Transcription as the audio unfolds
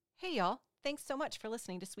Hey, y'all. Thanks so much for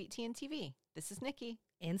listening to Sweet Tea and TV. This is Nikki.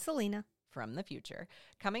 And Selena. From the future,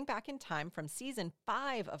 coming back in time from season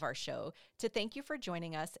 5 of our show to thank you for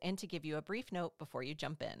joining us and to give you a brief note before you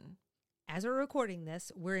jump in. As we're recording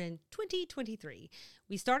this, we're in 2023.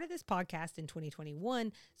 We started this podcast in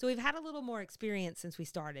 2021, so we've had a little more experience since we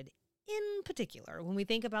started. In particular, when we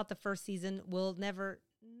think about the first season, we'll never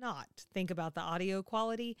not think about the audio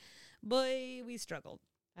quality. Boy, we struggled.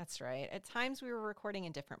 That's right. At times we were recording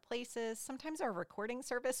in different places. Sometimes our recording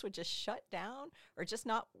service would just shut down or just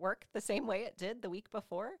not work the same way it did the week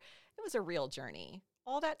before. It was a real journey.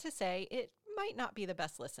 All that to say, it might not be the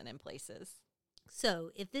best listen in places.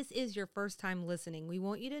 So, if this is your first time listening, we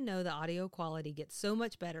want you to know the audio quality gets so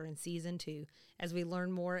much better in season 2 as we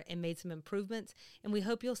learn more and made some improvements, and we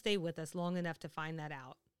hope you'll stay with us long enough to find that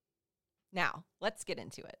out. Now, let's get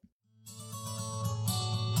into it.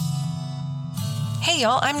 Hey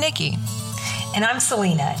y'all, I'm Nikki. And I'm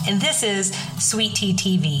Selena, and this is Sweet Tea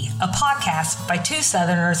TV, a podcast by two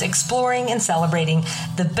Southerners exploring and celebrating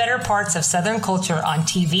the better parts of Southern culture on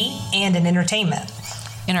TV and in entertainment.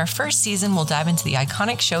 In our first season, we'll dive into the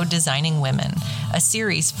iconic show Designing Women, a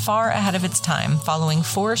series far ahead of its time, following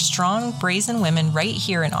 4 strong, brazen women right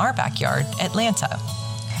here in our backyard, Atlanta.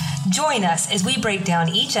 Join us as we break down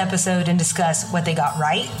each episode and discuss what they got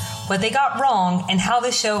right, what they got wrong, and how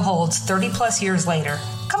the show holds 30 plus years later.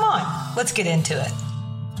 Come on, let's get into it.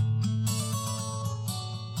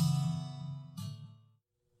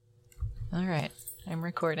 All right, I'm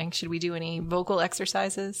recording. Should we do any vocal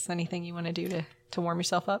exercises? Anything you want to do to warm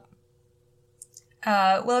yourself up?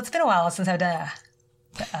 Well, it's been a while since I've done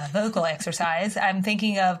a vocal exercise. I'm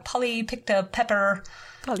thinking of Polly picked a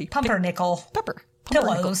pumpernickel.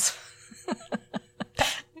 Pillows.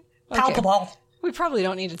 Palpable. Okay. We probably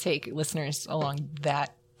don't need to take listeners along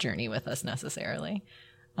that journey with us necessarily.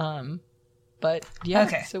 But yeah,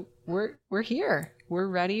 okay. So we're here. We're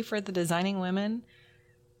ready for the Designing Women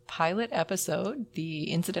pilot episode,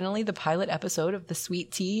 incidentally the pilot episode of the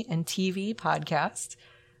Sweet Tea and TV podcast.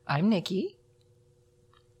 I'm Nikki.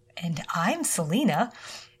 And I'm Selena.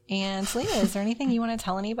 And Selena, is there anything you want to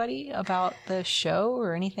tell anybody about the show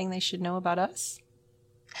or anything they should know about us?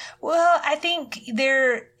 Well, I think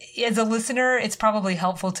as a listener, it's probably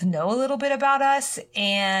helpful to know a little bit about us.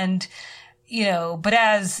 And, but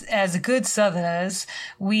as good Southerners,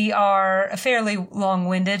 we are fairly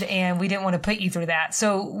long-winded and we didn't want to put you through that.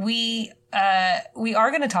 So we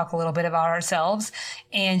are going to talk a little bit about ourselves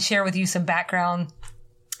and share with you some background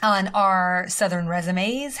on our Southern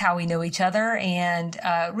resumes, how we know each other, and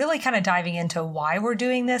really kind of diving into why we're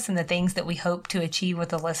doing this and the things that we hope to achieve with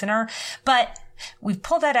the listener. But we've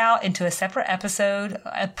pulled that out into a separate episode,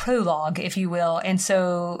 a prologue, if you will. And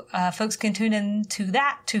so folks can tune into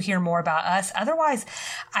that to hear more about us. Otherwise,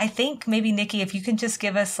 I think maybe, Nikki, if you can just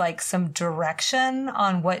give us like some direction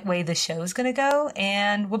on what way the show's going to go,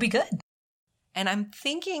 and we'll be good. And I'm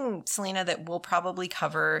thinking, Selena, that we'll probably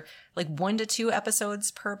cover like 1 to 2 episodes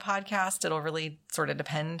per podcast. It'll really sort of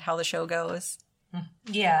depend how the show goes.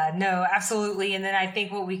 Yeah, no, absolutely. And then I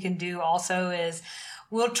think what we can do also is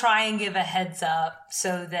we'll try and give a heads up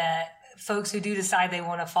so that folks who do decide they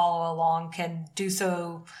want to follow along can do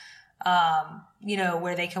so,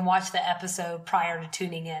 where they can watch the episode prior to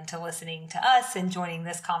tuning in to listening to us and joining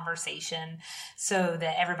this conversation so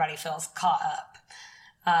that everybody feels caught up.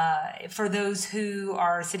 For those who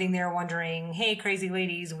are sitting there wondering, hey, crazy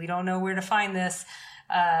ladies, we don't know where to find this.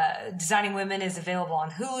 Designing Women is available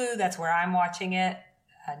on Hulu. That's where I'm watching it.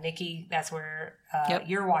 Nikki, that's where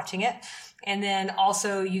you're watching it. And then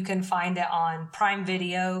also you can find it on Prime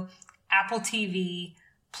Video, Apple TV,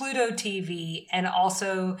 Pluto TV, and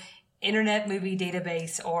also Internet Movie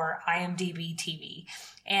Database or IMDb TV.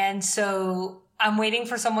 And so I'm waiting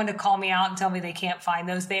for someone to call me out and tell me they can't find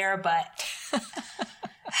those there, but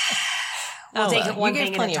we'll take it one thing at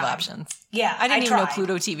a time. You gave plenty of options. Yeah, I didn't even know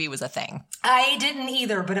Pluto TV was a thing. I didn't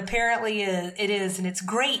either, but apparently it is, and it's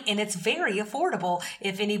great, and it's very affordable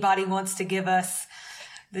if anybody wants to give us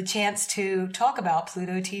the chance to talk about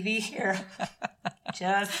Pluto TV here.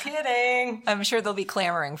 Just kidding. I'm sure they'll be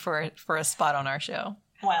clamoring for a spot on our show.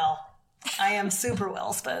 Well, I am super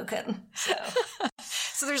well spoken.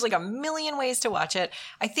 So there's like a million ways to watch it.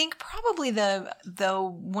 I think probably the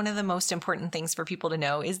one of the most important things for people to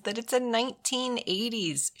know is that it's a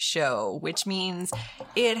 1980s show, which means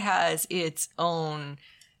it has its own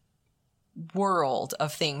world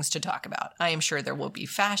of things to talk about. I am sure there will be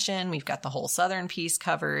fashion. We've got the whole Southern piece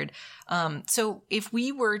covered. So if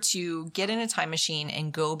we were to get in a time machine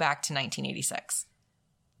and go back to 1986,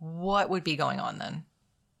 what would be going on then?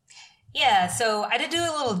 Yeah, so I did do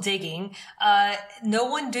a little digging. No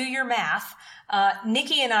one do your math.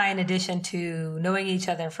 Nikki and I, in addition to knowing each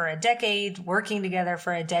other for a decade, working together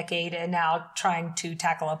for a decade, and now trying to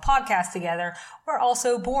tackle a podcast together, were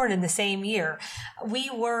also born in the same year. We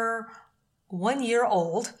were 1 year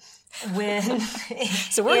old when.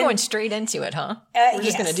 So we're going straight into it, huh? We're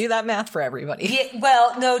just going to do that math for everybody. Yeah,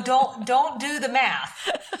 well, no, don't do the math.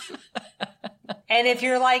 And if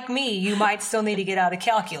you're like me, you might still need to get out a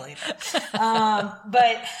calculator.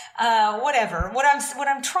 But whatever. What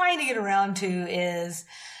I'm trying to get around to is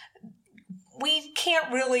we can't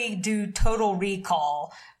really do Total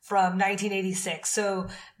Recall from 1986. So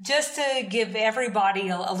just to give everybody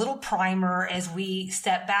a little primer as we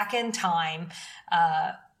step back in time,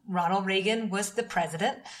 Ronald Reagan was the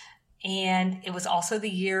president. And it was also the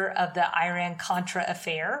year of the Iran-Contra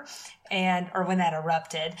affair, or when that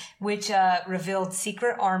erupted, which revealed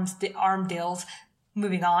secret arm deals.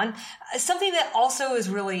 Moving on, something that also is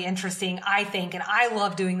really interesting, I think, and I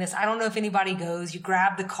love doing this. I don't know if anybody goes. You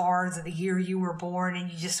grab the cards of the year you were born, and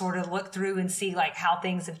you just sort of look through and see like how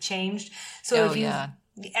things have changed. So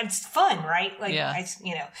it's fun, right? Like, yeah.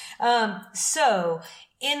 So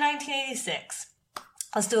in 1986.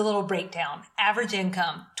 Let's do a little breakdown. Average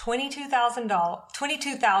income,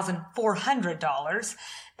 $22,400.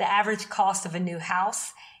 The average cost of a new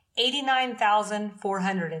house,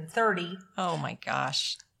 $89,430. Oh my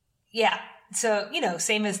gosh. Yeah. So,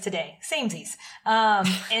 same as today. Samesies.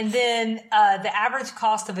 And then the average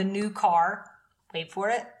cost of a new car, wait for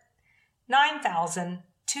it,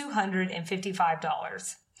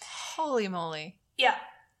 $9,255. Holy moly. Yeah.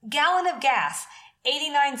 Gallon of gas,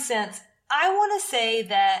 89 cents. I want to say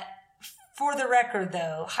that, for the record,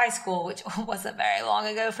 though, high school, which wasn't very long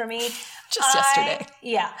ago for me. Just yesterday.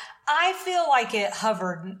 Yeah. I feel like it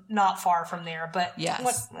hovered not far from there, but yes. It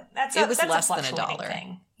was less than $1.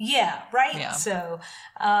 Thing. Yeah, right? Yeah. So,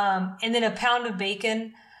 and then a pound of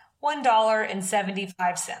bacon,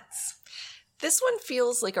 $1.75. This one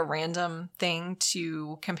feels like a random thing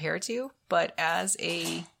to compare to, but as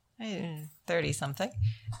a 30-something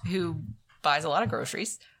who buys a lot of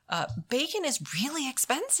groceries, bacon is really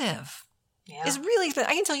expensive. Yeah. It's really,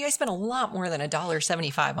 I can tell you I spent a lot more than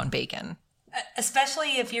 $1.75 on bacon.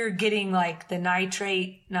 Especially if you're getting like the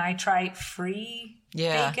nitrite-free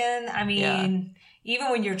bacon. I mean,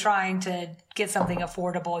 even when you're trying to get something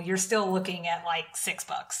affordable, you're still looking at like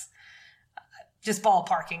 $6. Just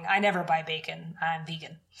ballparking. I never buy bacon. I'm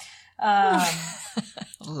vegan.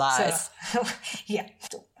 Lies. So, yeah,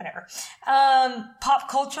 whatever. Pop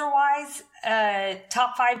culture wise,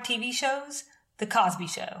 top 5 TV shows: The Cosby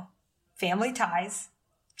Show, Family Ties,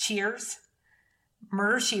 Cheers,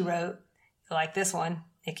 Murder, She Wrote. You like this one,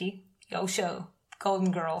 Nikki? Yo Show,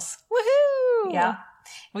 Golden Girls. Woohoo! Yeah.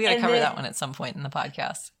 We got to cover that one at some point in the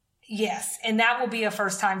podcast. Yes. And that will be a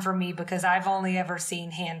first time for me because I've only ever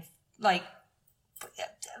seen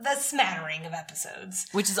the smattering of episodes.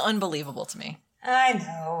 Which is unbelievable to me. I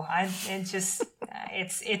know.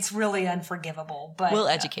 It's really unforgivable, but we'll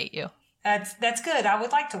educate you. That's good. I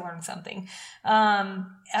would like to learn something.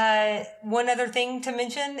 One other thing to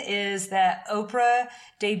mention is that Oprah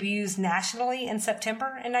debuts nationally in September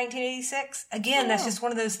in 1986. Again, that's just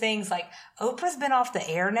one of those things like Oprah's been off the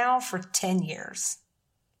air now for 10 years.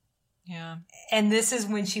 Yeah. And this is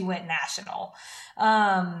when she went national.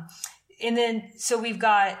 And then, so we've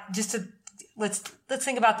got let's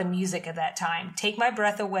think about the music at that time. Take My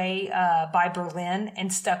Breath Away by Berlin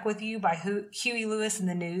and Stuck With You by Huey Lewis and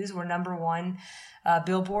the News were number 1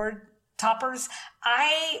 Billboard toppers.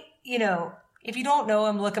 If you don't know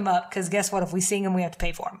them, look them up because guess what? If we sing them, we have to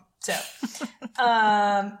pay for them. So,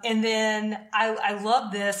 and then I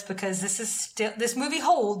love this because this movie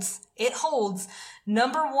holds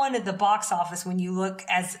number 1 at the box office when you look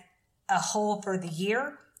as a whole for the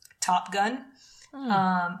year. Top Gun.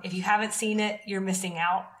 If you haven't seen it, you're missing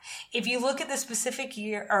out. If you look at the specific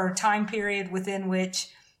year or time period within which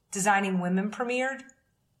Designing Women premiered,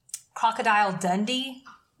 Crocodile Dundee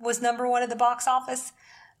was number 1 at the box office.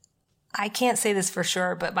 I can't say this for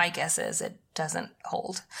sure, but my guess is it doesn't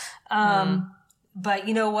hold. But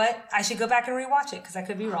you know what? I should go back and rewatch it because I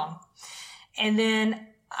could be wrong. And then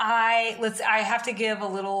I have to give a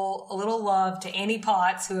little love to Annie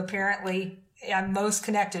Potts, who apparently I'm most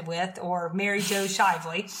connected with, or Mary Jo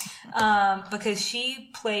Shively, because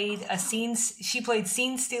she played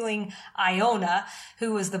scene-stealing Iona,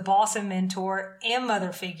 who was the boss and mentor and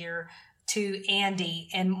mother figure to Andy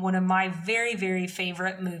in one of my very, very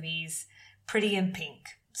favorite movies, Pretty in Pink.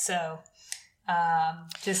 So,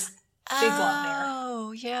 just big love there.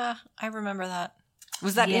 Oh, yeah. I remember that.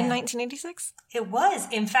 Was that in Yeah. 1986? It was,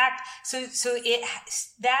 in fact. So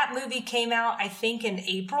that movie came out, I think, in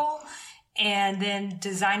April, and then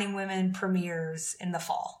Designing Women premieres in the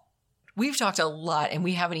fall. We've talked a lot and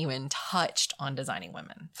we haven't even touched on Designing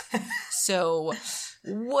Women. So,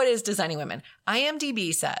 what is Designing Women?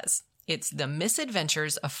 IMDb says it's the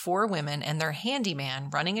misadventures of 4 women and their handyman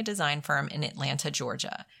running a design firm in Atlanta,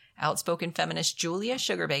 Georgia. Outspoken feminist Julia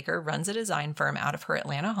Sugarbaker runs a design firm out of her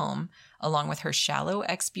Atlanta home, along with her shallow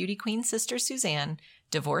ex-beauty queen sister Suzanne,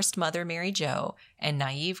 divorced mother Mary Jo, and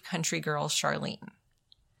naive country girl Charlene.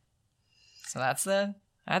 So that's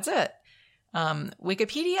it.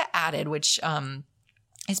 Wikipedia added, which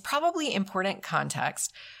is probably important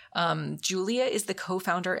context. Julia is the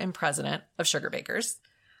co-founder and president of Sugarbakers.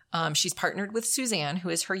 She's partnered with Suzanne, who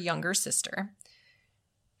is her younger sister.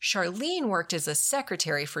 Charlene worked as a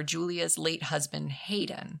secretary for Julia's late husband,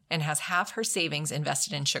 Hayden, and has half her savings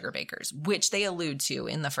invested in Sugarbakers, which they allude to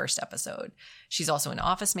in the first episode. She's also an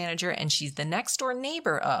office manager, and she's the next-door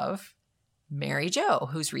neighbor of Mary Jo,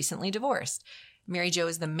 who's recently divorced. Mary Jo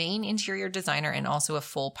is the main interior designer and also a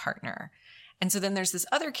full partner. And so then there's this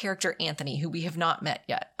other character, Anthony, who we have not met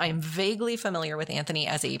yet. I am vaguely familiar with Anthony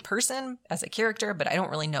as a person, as a character, but I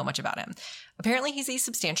don't really know much about him. Apparently, he's a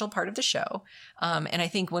substantial part of the show. And I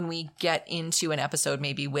think when we get into an episode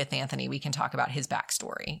maybe with Anthony, we can talk about his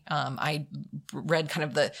backstory. I read kind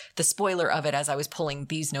of the spoiler of it as I was pulling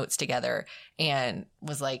these notes together and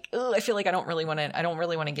was like, oh, I feel like I don't really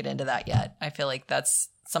want to get into that yet. I feel like that's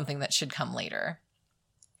something that should come later.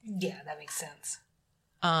 Yeah, that makes sense.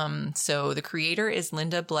 So the creator is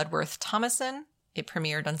Linda Bloodworth Thomason. It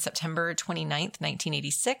premiered on September 29th,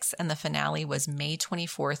 1986, and the finale was May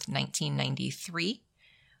 24th, 1993.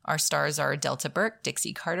 Our stars are Delta Burke,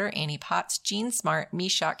 Dixie Carter, Annie Potts, Jean Smart,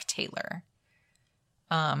 Meshack Taylor.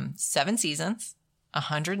 7 seasons,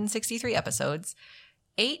 163 episodes,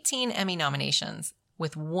 18 Emmy nominations,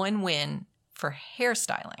 with 1 win for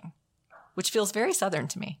hairstyling, which feels very Southern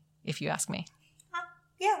to me, if you ask me.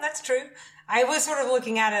 Yeah, that's true. I was sort of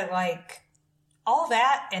looking at it like all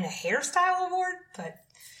that and a hairstyle award, but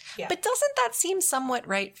yeah. But doesn't that seem somewhat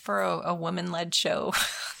right for a woman-led show?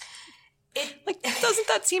 Doesn't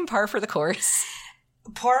that seem par for the course?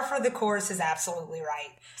 Par for the course is absolutely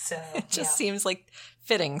right. So it just seems like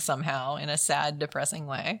fitting somehow in a sad, depressing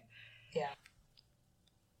way. Yeah.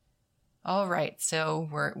 All right, so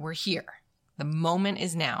we're here. The moment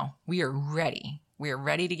is now. We are ready. We are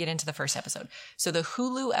ready to get into the first episode. So the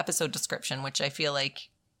Hulu episode description, which I feel like,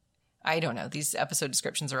 I don't know, these episode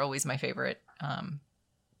descriptions are always my favorite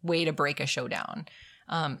way to break a show down.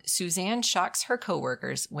 Suzanne shocks her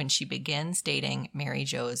coworkers when she begins dating Mary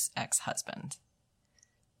Jo's ex-husband.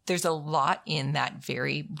 There's a lot in that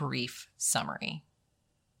very brief summary.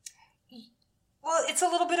 Well, it's a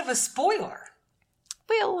little bit of a spoiler.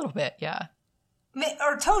 Well, a little bit, yeah.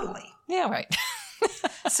 Or totally. Yeah, right.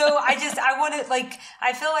 So I want to,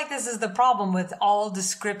 I feel like this is the problem with all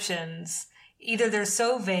descriptions. Either they're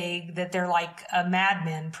so vague that they're like a Mad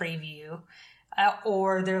Men preview,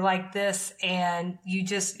 or they're like this and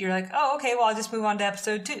you're like, oh, okay, well, I'll just move on to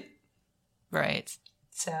episode 2. Right.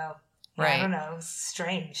 So, right. I don't know. It's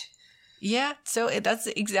strange. Yeah, so that's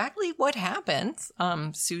exactly what happens.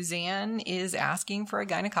 Suzanne is asking for a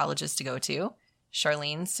gynecologist to go to.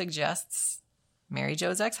 Charlene suggests Mary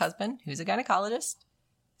Jo's ex-husband, who's a gynecologist.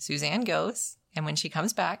 Suzanne goes, and when she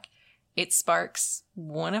comes back, it sparks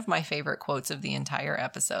one of my favorite quotes of the entire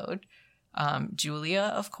episode.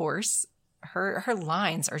 Julia, of course, her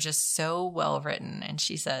lines are just so well written, and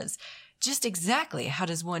she says, just exactly how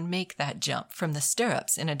does one make that jump from the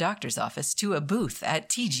stirrups in a doctor's office to a booth at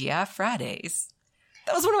TGI Fridays?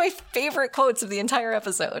 That was one of my favorite quotes of the entire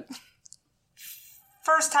episode.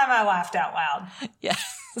 First time I laughed out loud. Yes.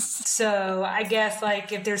 So I guess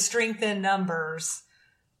if there's strength in numbers,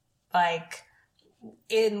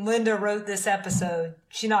 Linda wrote this episode,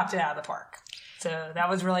 she knocked it out of the park. So that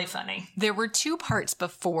was really funny. There were 2 parts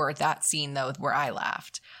before that scene, though, where I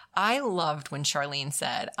laughed. I loved when Charlene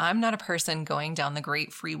said, I'm not a person going down the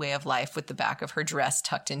great freeway of life with the back of her dress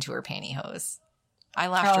tucked into her pantyhose. I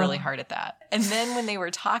laughed really hard at that. And then when they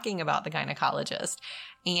were talking about the gynecologist,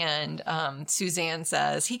 and Suzanne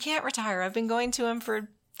says, he can't retire. I've been going to him for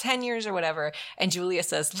 10 years or whatever. And Julia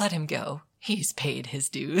says, let him go. He's paid his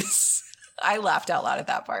dues. I laughed out loud at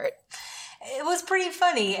that part. It was pretty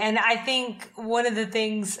funny. And I think one of the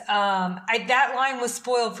things, that line was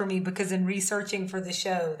spoiled for me because in researching for the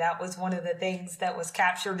show, that was one of the things that was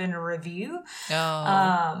captured in a review.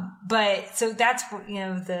 Oh. But so that's,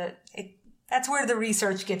 that's where the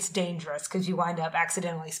research gets dangerous because you wind up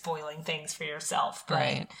accidentally spoiling things for yourself. But,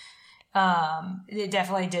 right. It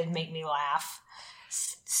definitely did make me laugh.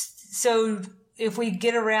 So if we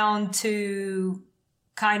get around to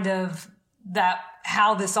kind of that,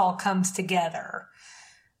 how this all comes together,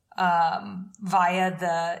 via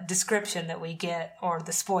the description that we get or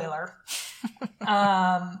the spoiler,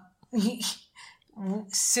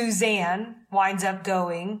 Suzanne winds up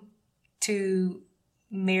going to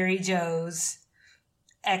Mary Jo's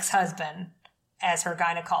ex-husband as her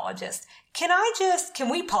gynecologist. Can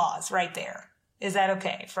we pause right there? Is that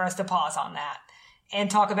okay for us to pause on that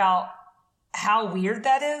and talk about how weird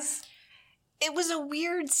that is? It was a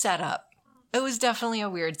weird setup. It was definitely a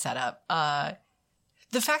weird setup.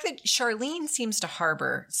 The fact that Charlene seems to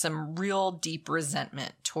harbor some real deep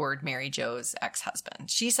resentment toward Mary Jo's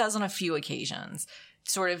ex-husband. She says on a few occasions,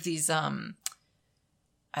 sort of these,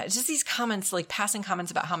 just these comments, like passing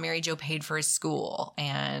comments about how Mary Jo paid for his school.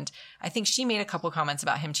 And I think she made a couple comments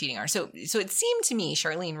about him cheating on her. So it seemed to me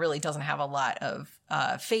Charlene really doesn't have a lot of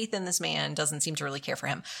faith in this man, doesn't seem to really care for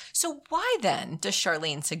him. So why then does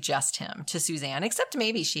Charlene suggest him to Suzanne? Except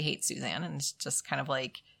maybe she hates Suzanne and it's just kind of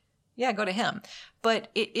like, yeah, go to him. But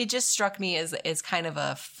it just struck me as kind of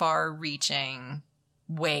a far-reaching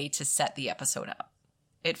way to set the episode up.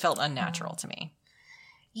 It felt unnatural to me.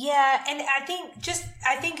 Yeah, and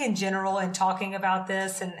I think in general, in talking about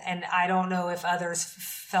this, and I don't know if others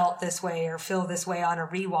felt this way or feel this way on a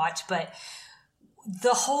rewatch, but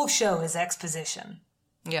the whole show is exposition.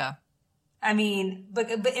 Yeah. I mean, but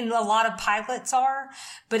in a lot of pilots are,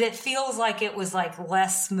 but it feels like it was like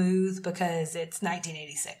less smooth because it's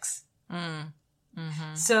 1986.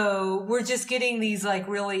 Mm-hmm. So we're just getting these like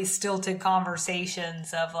really stilted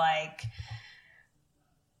conversations of like,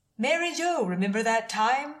 Mary Jo, remember that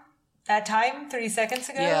time 30 seconds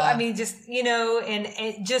ago? Yeah. I mean, just,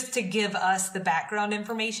 and just to give us the background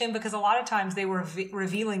information, because a lot of times they were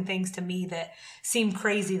revealing things to me that seemed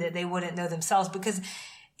crazy that they wouldn't know themselves, because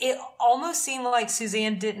it almost seemed like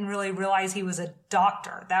Suzanne didn't really realize he was a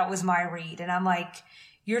doctor. That was my read. And I'm like,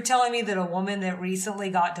 you're telling me that a woman that recently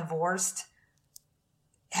got divorced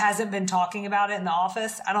hasn't been talking about it in the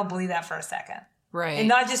office? I don't believe that for a second. Right. And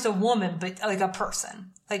not just a woman, but like a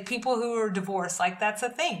person. Like people who are divorced, like that's a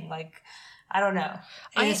thing. Like, I don't know.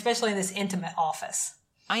 And especially in this intimate office.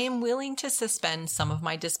 I am willing to suspend some of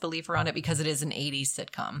my disbelief around it because it is an 80s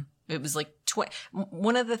sitcom. It was like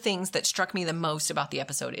one of the things that struck me the most about the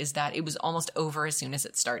episode is that it was almost over as soon as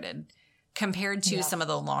it started. Compared to some of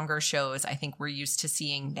the longer shows I think we're used to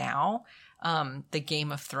seeing now, the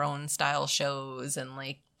Game of Thrones style shows and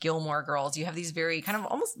like Gilmore Girls, you have these very kind of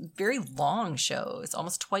almost very long shows,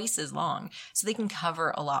 almost twice as long. So they can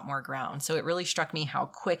cover a lot more ground. So it really struck me how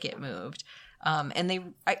quick it moved. And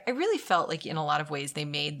I really felt like in a lot of ways they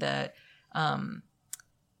made the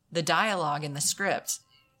dialogue in the script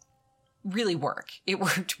really work. It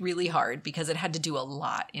worked really hard because it had to do a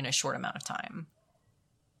lot in a short amount of time.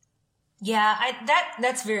 Yeah,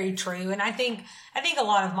 that's very true. And I think a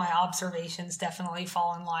lot of my observations definitely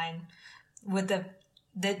fall in line with that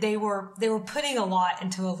they were putting a lot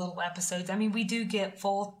into a little episodes. I mean, we do get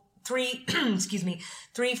three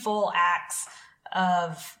full acts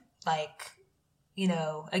of like,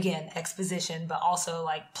 again, exposition, but also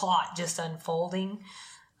like plot just unfolding.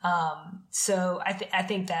 So I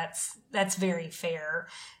think that's very fair.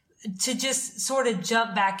 To just sort of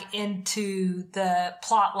jump back into the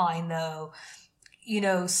plot line though,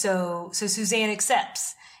 so Suzanne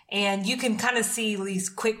accepts, and you can kind of see these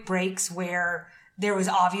quick breaks where there was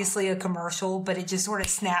obviously a commercial, but it just sort of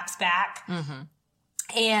snaps back. Mm-hmm.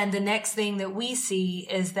 And the next thing that we see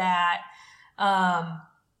is that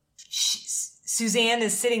Suzanne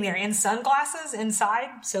is sitting there in sunglasses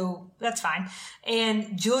inside, so that's fine.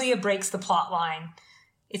 And Julia breaks the plot line.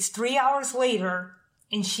 It's 3 hours later,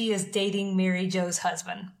 and she is dating Mary Jo's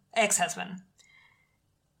ex-husband.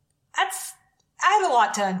 I had a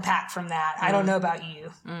lot to unpack from that. Mm-hmm. I don't know about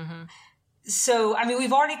you. Mm-hmm. So, I mean,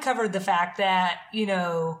 we've already covered the fact that,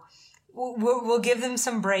 we'll give them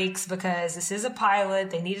some breaks because this is a pilot.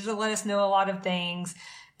 They needed to let us know a lot of things.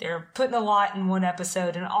 They're putting a lot in one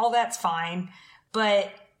episode, and all that's fine.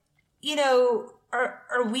 But,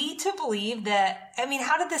 are we to believe that, I mean,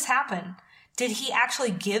 how did this happen? Did he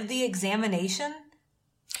actually give the examination?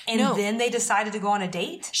 And then they decided to go on a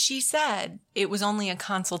date? She said it was only a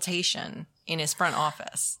consultation in his front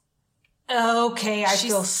office. Okay, I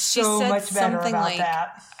feel so much better about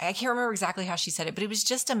that. I can't remember exactly how she said it, but it was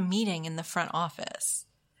just a meeting in the front office.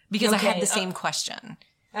 Because I had the same question.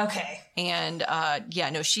 Okay. And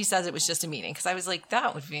no, she says it was just a meeting, because I was like,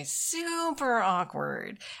 that would be super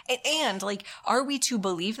awkward. And like, are we to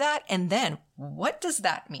believe that? And then what does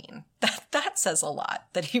that mean? That says a lot,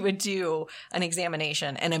 that he would do an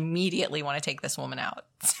examination and immediately want to take this woman out.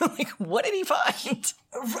 So like, what did he find?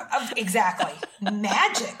 Exactly.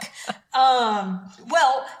 Magic.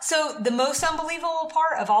 Well, so the most unbelievable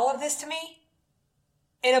part of all of this to me,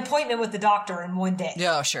 an appointment with the doctor in one day.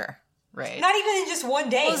 Yeah, sure. Right. Not even in just one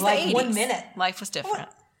day, like 1 minute. Life was different.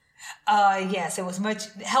 Yes, it was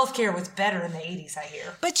healthcare was better in the 80s, I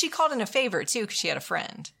hear. But she called in a favor, too, because she had a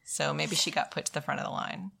friend. So maybe she got put to the front of the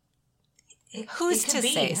line. Who's to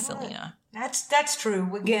say, Selena? That's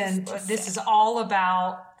true. Again, this is all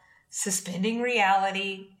about suspending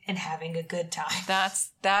reality and having a good time.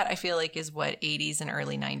 That I feel like is what 80s and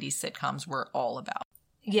early 90s sitcoms were all about.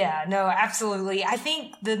 Yeah, no, absolutely. I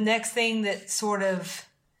think the next thing that sort of...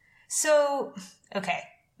 So, okay,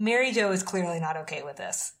 Mary Jo is clearly not okay with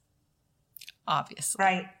this. Obviously.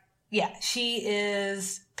 Right? Yeah, she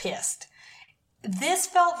is pissed. This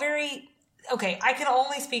felt very... Okay, I can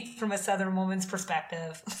only speak from a Southern woman's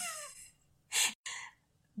perspective.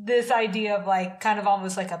 This idea of like, kind of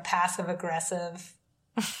almost like a passive-aggressive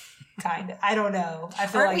kind of... I don't know. I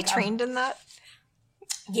feel Aren't we trained in that?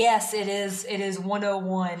 Yes, it is. It is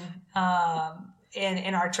 101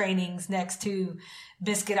 in our trainings next to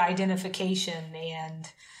biscuit identification and,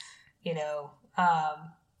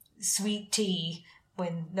 sweet tea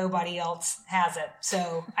when nobody else has it.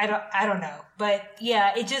 So I don't know, but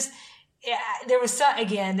yeah, there was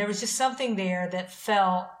just something there that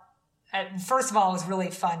felt, first of all, it was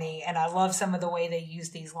really funny, and I love some of the way they use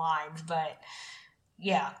these lines, but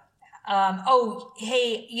yeah.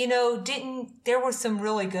 Hey, there were some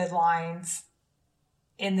really good lines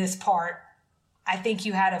in this part. I think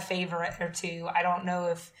you had a favorite or two. I don't know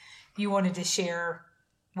if you wanted to share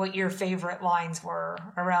what your favorite lines were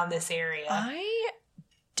around this area. I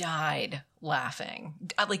died laughing.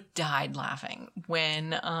 I died laughing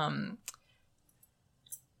when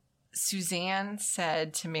Suzanne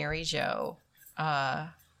said to Mary Jo, how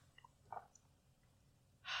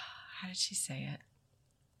did she say it?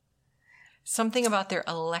 Something about their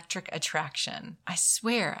electric attraction. I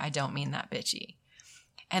swear I don't mean that bitchy.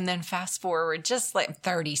 And then fast forward just like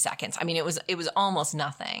 30 seconds. I mean, it was almost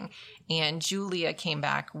nothing. And Julia came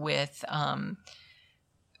back with a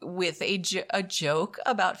joke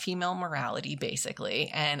about female morality, basically,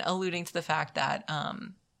 and alluding to the fact that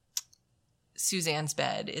Suzanne's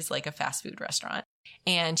bed is like a fast food restaurant.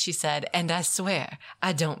 And she said, and I swear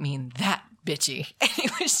I don't mean that bitchy. And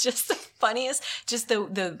it was just the funniest, just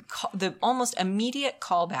the almost immediate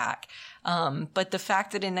callback. But the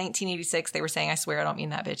fact that in 1986 they were saying, I swear I don't mean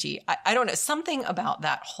that bitchy. I don't know. Something about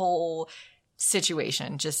that whole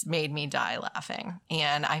situation just made me die laughing.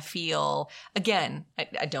 And I feel, again,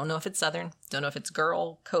 I don't know if it's Southern, don't know if it's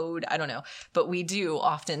girl code, I don't know. But we do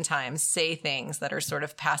oftentimes say things that are sort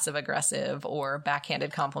of passive aggressive or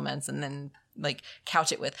backhanded compliments, and then like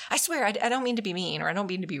couch it with, I swear I don't mean to be mean, or I don't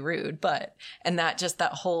mean to be rude, but, and that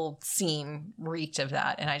whole scene reeked of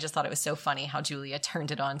that. And I just thought it was so funny how Julia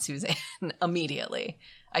turned it on Suzanne immediately.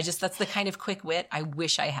 That's the kind of quick wit I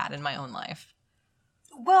wish I had in my own life.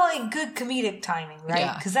 Well, and good comedic timing,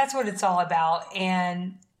 right? Because that's what it's all about.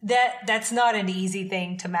 And that's not an easy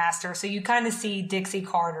thing to master. So you kind of see Dixie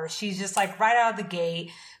Carter. She's just like right out of the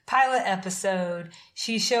gate, pilot episode.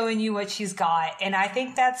 She's showing you what she's got. And I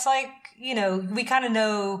think that's like, we kind of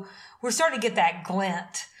know, we're starting to get that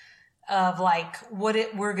glint of like what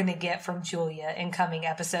we're going to get from Julia in coming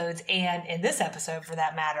episodes, and in this episode for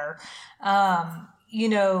that matter. I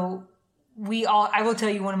will tell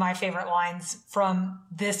you one of my favorite lines from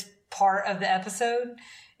this part of the episode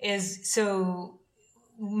is, so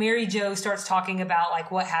Mary Jo starts talking about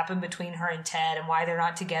like what happened between her and Ted and why they're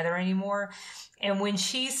not together anymore. And when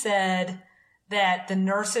she said that the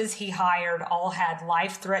nurses he hired all had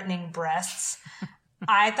life-threatening breasts,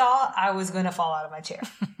 I thought I was going to fall out of my chair.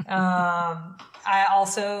 I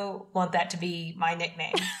also want that to be my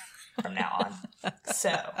nickname from now on.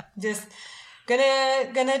 So just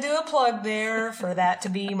gonna do a plug there for that to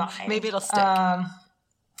be mine. Maybe it'll stick.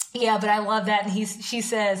 Yeah, but I love that. And she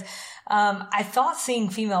says, I thought seeing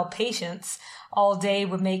female patients all day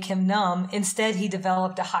would make him numb. Instead, he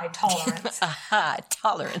developed a high tolerance. A high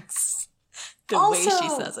tolerance. The way she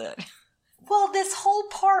says it. Well, this whole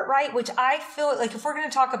part, right, which I feel like if we're going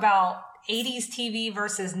to talk about 80s TV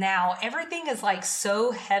versus now, everything is like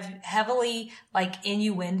so heavily like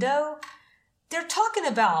innuendo. They're talking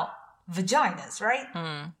about vaginas,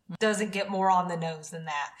 right? Doesn't get more on the nose than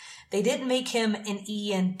that. They didn't make him an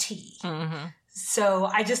ENT. So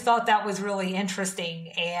I just thought that was really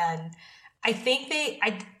interesting. And I think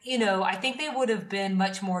I think they would have been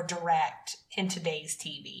much more direct in today's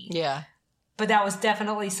TV. Yeah. But that was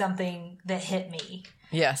definitely something that hit me.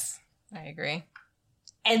 Yes, I agree.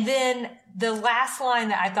 And then the last line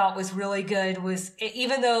that I thought was really good was,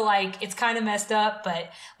 even though like it's kind of messed up,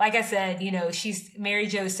 but like I said, she's Mary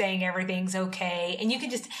Jo saying everything's okay. And you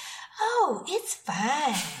can just, oh, it's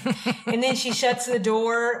fine. And then she shuts the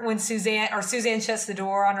door when Suzanne shuts the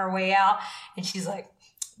door on her way out. And she's like,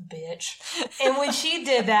 bitch. And when she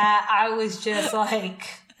did that, I was just like,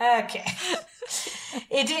 okay.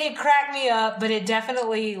 It cracked me up, but it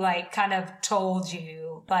definitely like kind of told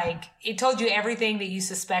you, like it told you everything that you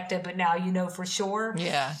suspected, but now you know for sure.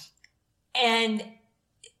 Yeah. And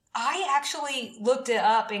I actually looked it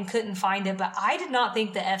up and couldn't find it, but I did not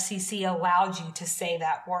think the FCC allowed you to say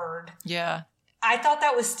that word. Yeah. I thought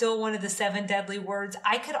that was still one of the 7 deadly words.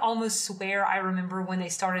 I could almost swear I remember when they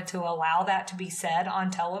started to allow that to be said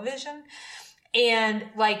on television. And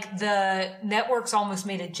like the networks almost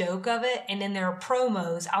made a joke of it. And in their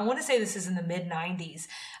promos, I want to say this is in the mid-90s,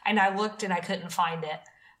 and I looked and I couldn't find it.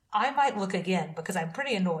 I might look again because I'm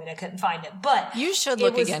pretty annoyed I couldn't find it. But you should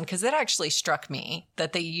look again, because it actually struck me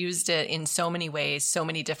that they used it in so many ways, so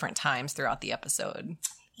many different times throughout the episode.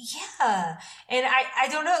 Yeah. And I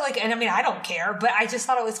don't know, like, and I mean, I don't care, but I just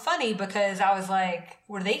thought it was funny because I was like,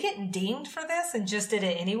 were they getting dinged for this and just did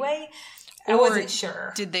it anyway? I wasn't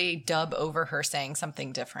sure. Did they dub over her saying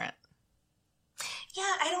something different?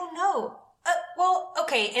 Yeah, I don't know. Well,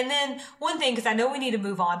 okay. And then one thing, because I know we need to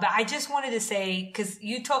move on, but I just wanted to say, because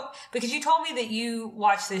you told me that you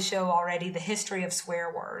watched this show already, the history of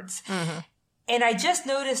swear words. Mm-hmm. And I just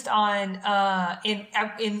noticed on,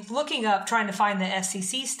 in looking up, trying to find the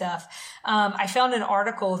FCC stuff, I found an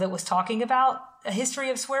article that was talking about a history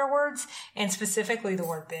of swear words, and specifically the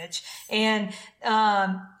word bitch. And,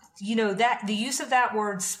 that the use of that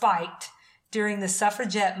word spiked during the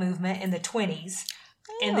suffragette movement in the 1920s.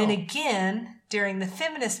 And then again during the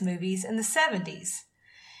feminist movies in the 1970s.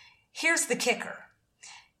 Here's the kicker.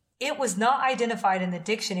 It was not identified in the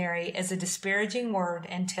dictionary as a disparaging word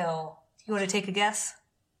until, you want to take a guess?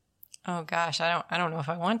 Oh gosh, I don't know if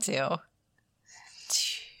I want to.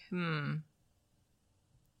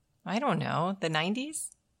 I don't know. The 90s?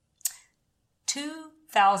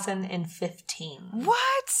 2015.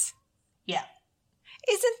 What? Yeah.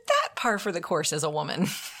 Isn't that par for the course as a woman?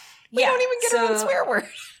 We Yeah, don't even get our own swear word.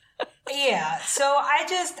 Yeah. So I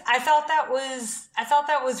thought that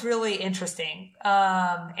was really interesting.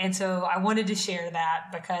 And so I wanted to share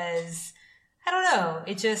that because I don't know.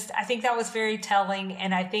 I think that was very telling.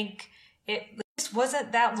 And I think it just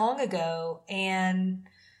wasn't that long ago. And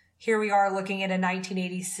here we are looking at a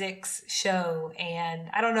 1986 show. And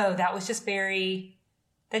I don't know, that was just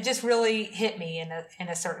that just really hit me in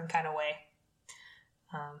a certain kind of way.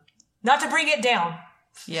 Not to bring it down.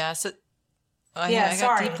 Yeah. So,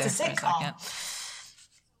 sorry, it's a sitcom.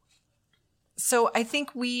 So I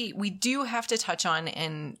think we do have to touch on,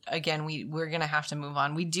 and again, we're going to have to move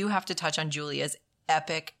on. We do have to touch on Julia's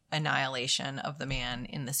epic annihilation of the man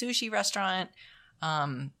in the sushi restaurant.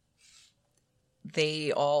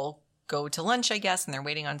 They all go to lunch, I guess, and they're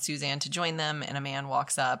waiting on Suzanne to join them. And a man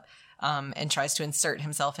walks up and tries to insert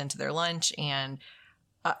himself into their lunch. And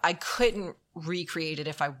I couldn't recreate it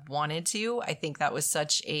if I wanted to. I think that was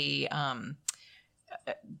such a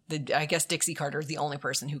I guess Dixie Carter is the only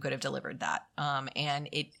person who could have delivered that. And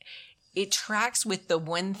it tracks with the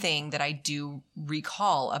one thing that I do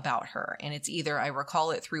recall about her. And it's either I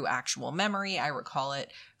recall it through actual memory, I recall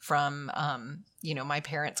it from, my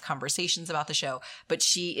parents' conversations about the show, but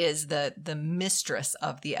she is the mistress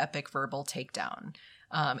of the epic verbal takedown.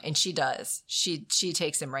 And she does. She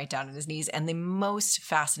takes him right down on his knees. And the most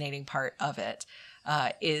fascinating part of it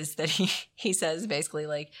is that he says basically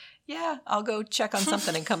like, yeah, I'll go check on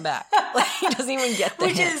something and come back. Like, he doesn't even get the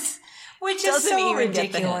hint. Which is so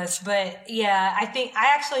ridiculous. But yeah, I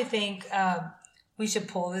actually think we should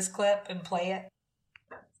pull this clip and play it.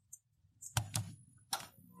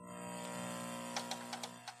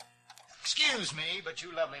 Excuse me, but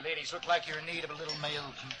you lovely ladies look like you're in need of a little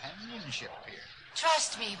male companionship here.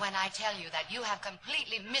 Trust me when I tell you that you have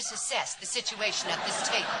completely misassessed the situation at this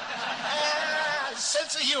table.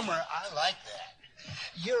 Sense of humor. I like that.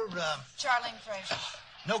 You're, Charlene Fraser.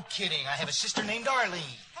 No kidding. I have a sister named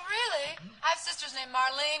Arlene. Oh, really? I have sisters named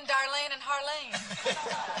Marlene, Darlene, and Harlene.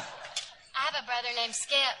 I have a brother named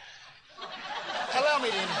Skip. Allow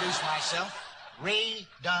me to introduce myself. Ray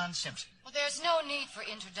Don Simpson. Well, there's no need for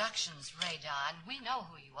introductions, Ray Don. We know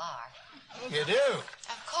who you are. You do?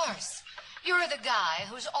 Of course. You're the guy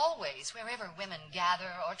who's always wherever women gather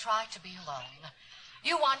or try to be alone.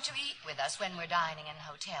 You want to eat with us when we're dining in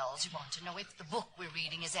hotels. You want to know if the book we're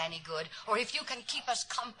reading is any good or if you can keep us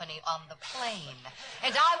company on the plane.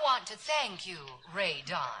 And I want to thank you, Ray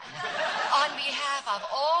Don, on behalf of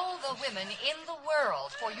all the women in the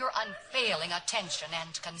world for your unfailing attention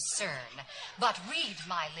and concern. But read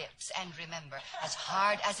my lips and remember, as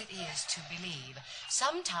hard as it is to believe,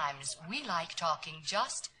 sometimes we like talking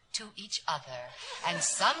just to each other, and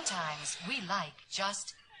sometimes we like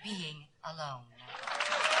just being alone.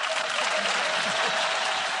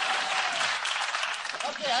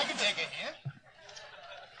 Okay, I can take it here.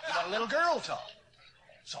 You want a little girl talk.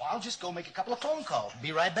 So I'll just go make a couple of phone calls.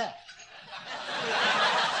 Be right back.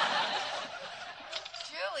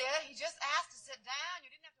 Julia, he just asked to sit down. You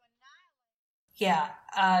didn't have to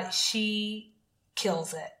annihilate. Yeah, she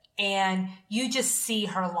kills it. And you just see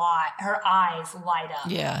her eyes light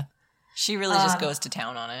up. Yeah. She really just goes to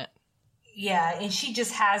town on it. Yeah, and she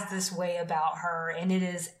just has this way about her, and it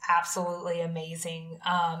is absolutely amazing.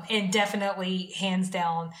 And definitely, hands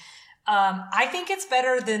down, I think it's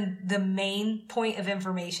better than the main point of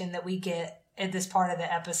information that we get at this part of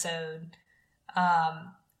the episode.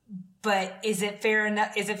 But is it fair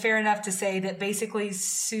enough to say that basically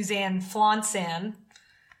Suzanne flaunts in,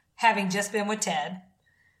 having just been with Ted,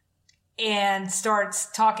 and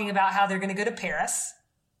starts talking about how they're going to go to Paris,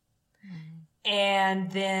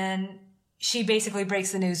 and then she basically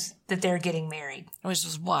breaks the news that they're getting married. Which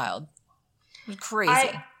was wild. It was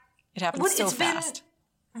crazy. It happened so fast.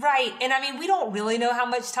 Right. And I mean, we don't really know how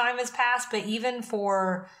much time has passed, but even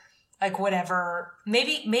for like whatever,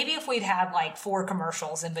 maybe if we'd had like 4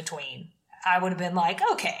 commercials in between, I would have been like,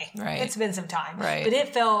 okay, right. It's been some time. Right. But it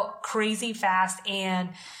felt crazy fast, and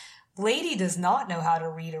Lady does not know how to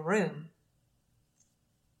read a room.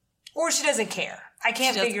 Or she doesn't care. I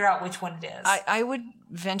can't figure out which one it is. I would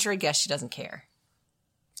venture a guess she doesn't care.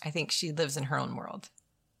 I think she lives in her own world.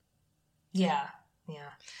 Yeah.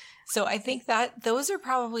 So I think that those are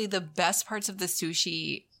probably the best parts of the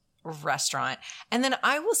sushi restaurant. And then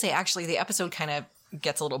I will say, actually, the episode kind of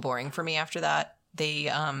gets a little boring for me after that.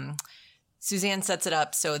 Suzanne sets it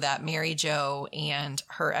up so that Mary Jo and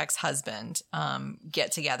her ex-husband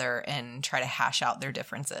get together and try to hash out their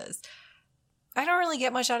differences. I don't really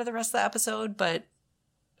get much out of the rest of the episode, but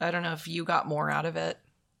I don't know if you got more out of it.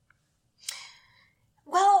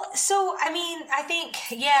 Well, so, I mean, I think,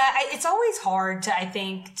 it's always hard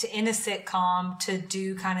in a sitcom to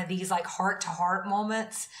do kind of these like heart-to-heart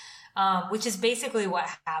moments, which is basically what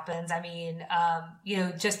happens. I mean,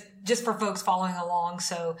 just for folks following along.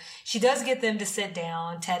 So she does get them to sit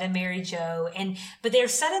down, Ted and Mary Jo, but they're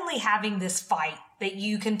suddenly having this fight that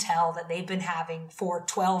you can tell that they've been having for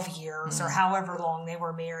 12 years or however long they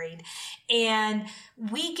were married. And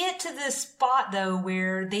we get to this spot though,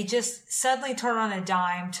 where they just suddenly turn on a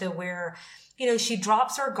dime to where, she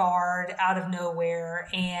drops her guard out of nowhere.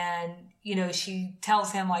 And, she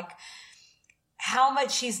tells him like how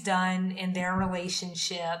much she's done in their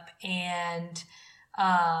relationship. And,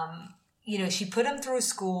 she put him through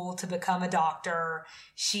school to become a doctor.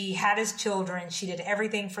 She had his children. She did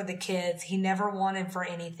everything for the kids. He never wanted for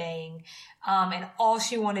anything. And all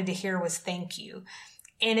she wanted to hear was thank you.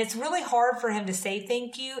 And it's really hard for him to say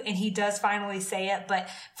thank you. And he does finally say it. But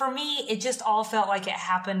for me, it just all felt like it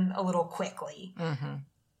happened a little quickly. Mm-hmm.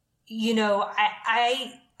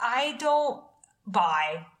 I don't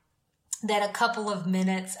buy that a couple of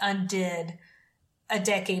minutes undid a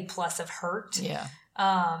decade plus of hurt. Yeah.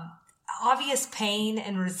 Obvious pain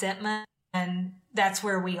and resentment, and that's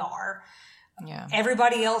where we are. Yeah.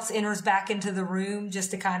 Everybody else enters back into the room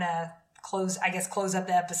just to kind of close up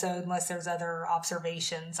the episode, unless there's other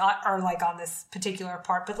observations or like on this particular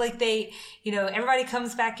part. But like everybody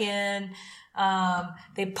comes back in,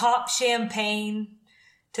 they pop champagne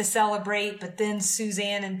to celebrate, but then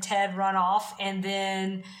Suzanne and Ted run off. And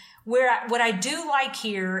then what I do like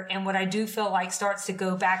here, and what I do feel like starts to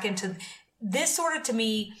go back into this sort of, to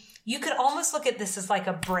me, you could almost look at this as like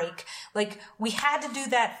a break. Like we had to do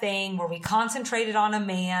that thing where we concentrated on a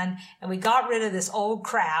man and we got rid of this old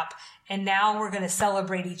crap, and now we're going to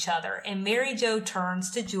celebrate each other. And Mary Jo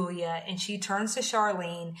turns to Julia and she turns to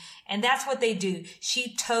Charlene, and that's what they do.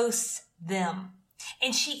 She toasts them.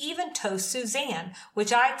 And she even toasts Suzanne,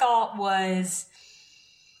 which I thought was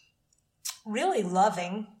really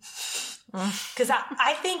loving, because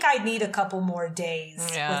I think I'd need a couple more days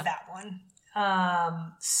with that one.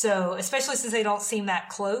 So especially since they don't seem that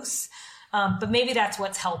close, but maybe that's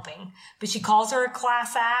what's helping. But she calls her a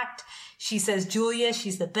class act. She says, Julia,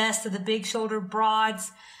 she's the best of the big shouldered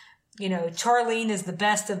broads. Charlene is the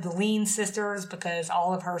best of the Lean sisters because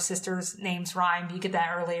all of her sisters' names rhyme. You get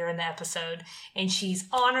that earlier in the episode. And she's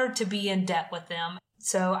honored to be in debt with them.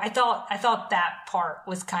 So I thought that part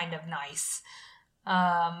was kind of nice.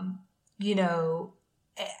 I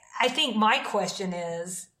think my question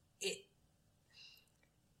is,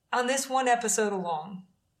 on this one episode alone,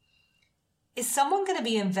 is someone going to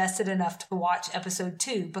be invested enough to watch episode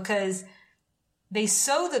 2? Because they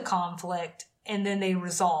sow the conflict and then they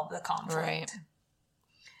resolve the conflict. Right.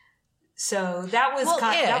 So that was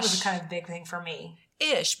that was a kind of big thing for me.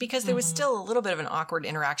 Ish, because there was still a little bit of an awkward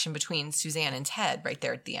interaction between Suzanne and Ted right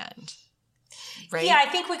there at the end. Right? Yeah, I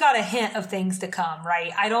think we got a hint of things to come,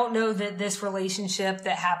 right? I don't know that this relationship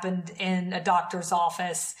that happened in a doctor's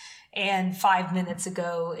office and 5 minutes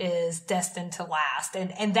ago is destined to last.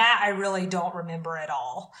 And that I really don't remember at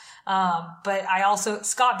all. But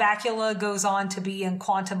Scott Bakula goes on to be in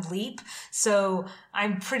Quantum Leap. So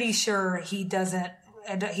I'm pretty sure he doesn't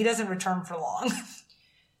return for long.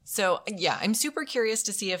 So yeah, I'm super curious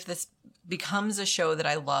to see if this becomes a show that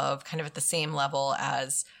I love kind of at the same level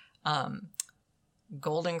as,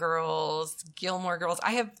 Golden Girls, Gilmore Girls.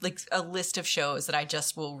 I have like a list of shows that I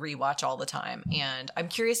just will rewatch all the time. And I'm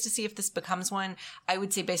curious to see if this becomes one. I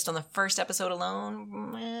would say based on the first episode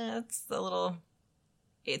alone, it's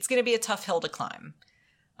going to be a tough hill to climb.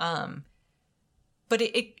 But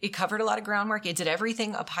it covered a lot of groundwork. It did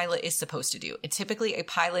everything a pilot is supposed to do. Typically, a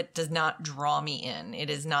pilot does not draw me in. It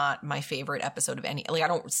is not my favorite episode of any. Like, I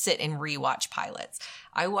don't sit and rewatch pilots.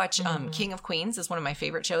 I watch King of Queens is one of my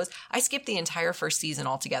favorite shows. I skipped the entire first season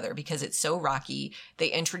altogether because it's so rocky. They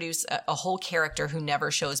introduce a whole character who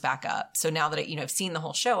never shows back up. So now that I've seen the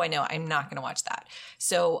whole show, I know I'm not going to watch that.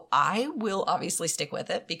 So I will obviously stick with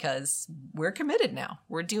it because we're committed now.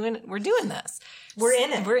 We're doing this. We're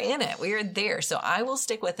in it. We're in it. We're there. So I will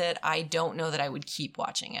stick with it. I don't know that I would keep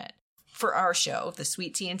watching it. For our show, the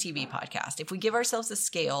Sweet Tea and TV podcast, if we give ourselves a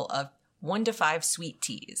scale of 1 to 5 sweet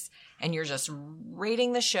teas, and you're just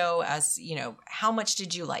rating the show as, how much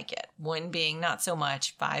did you like it? 1 being not so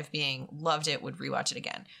much, 5 being loved it, would rewatch it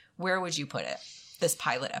again. Where would you put it, this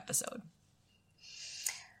pilot episode?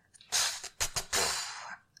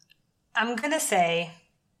 I'm going to say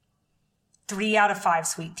 3 out of 5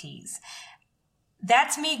 sweet teas.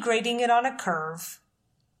 That's me grading it on a curve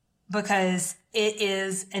because it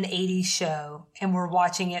is an 80s show and we're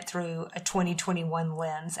watching it through a 2021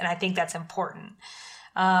 lens. And I think that's important.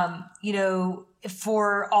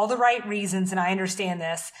 For all the right reasons, and I understand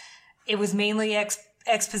this, it was mainly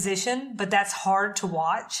exposition, but that's hard to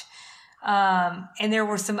watch. And there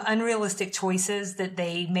were some unrealistic choices that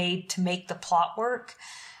they made to make the plot work.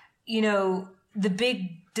 The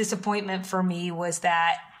big disappointment for me was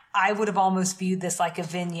that I would have almost viewed this like a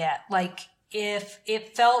vignette. Like if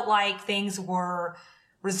it felt like things were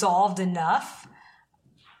resolved enough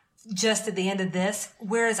just at the end of this,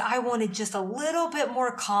 whereas I wanted just a little bit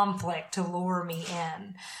more conflict to lure me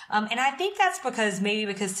in. And I think that's because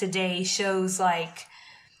today shows like,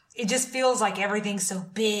 it just feels like everything's so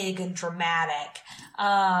big and dramatic.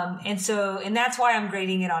 And that's why I'm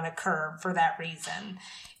grading it on a curve for that reason.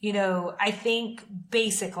 I think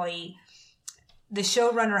basically the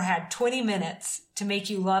showrunner had 20 minutes to make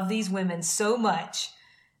you love these women so much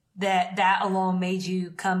that alone made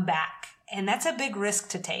you come back. And that's a big risk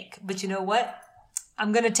to take. But you know what?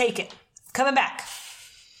 I'm going to take it. Coming back.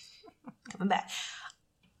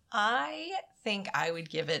 I think I would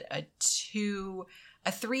give it a 2.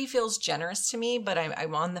 A 3 feels generous to me, but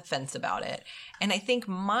I'm on the fence about it. And I think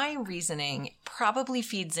my reasoning probably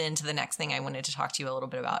feeds into the next thing I wanted to talk to you a little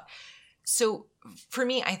bit about. So for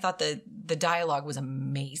me, I thought the dialogue was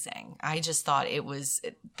amazing. I just thought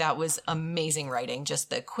that was amazing writing. Just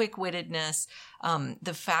the quick-wittedness,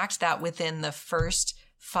 the fact that within the first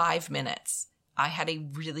 5 minutes, I had a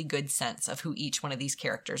really good sense of who each one of these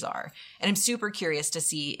characters are. And I'm super curious to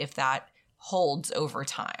see if that holds over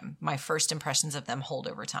time. My first impressions of them hold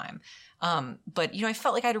over time. But I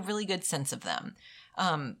felt like I had a really good sense of them.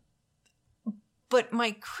 But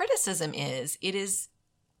my criticism is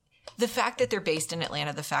the fact that they're based in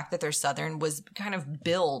Atlanta, the fact that they're Southern was kind of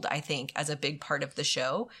billed, I think, as a big part of the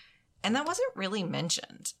show. And that wasn't really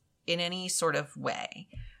mentioned in any sort of way.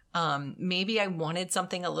 Maybe I wanted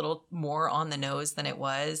something a little more on the nose than it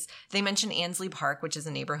was. They mentioned Ansley Park, which is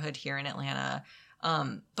a neighborhood here in Atlanta.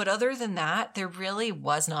 But other than that, there really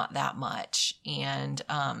was not that much. And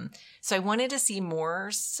so I wanted to see more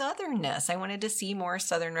Southernness. I wanted to see more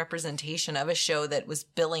Southern representation of a show that was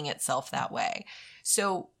billing itself that way.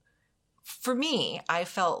 So for me, I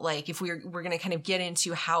felt like if we're going to kind of get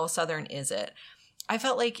into how Southern is it, I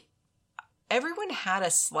felt like everyone had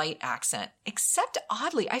a slight accent, except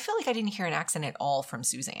oddly, I feel like I didn't hear an accent at all from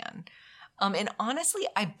Suzanne. And honestly,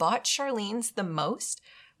 I bought Charlene's the most,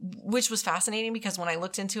 which was fascinating because when I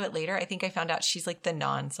looked into it later, I think I found out she's like the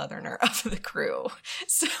non-Southerner of the crew.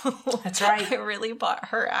 So That's right. I really bought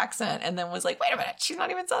her accent and then was like, wait a minute, she's not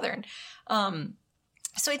even Southern.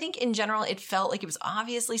 So I think in general, it felt like it was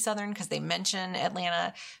obviously Southern because they mention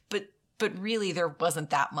Atlanta, but really there wasn't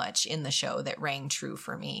that much in the show that rang true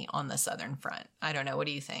for me on the Southern front. I don't know. What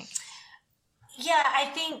do you think? Yeah, I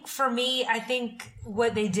think for me, I think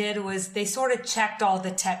what they did was they sort of checked all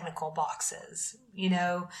the technical boxes. You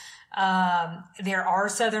know, there are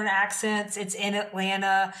Southern accents. It's in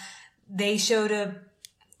Atlanta. They showed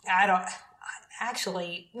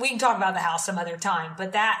actually, we can talk about the house some other time,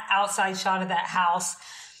 but that outside shot of that house,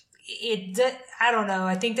 I don't know.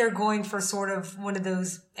 I think they're going for sort of one of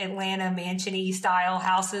those Atlanta mansion-y style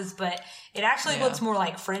houses, but it actually looks more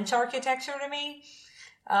like French architecture to me.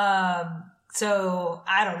 So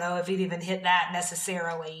I don't know if it even hit that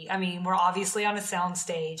necessarily. I mean, we're obviously on a sound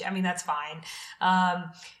stage. I mean, that's fine. I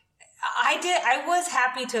was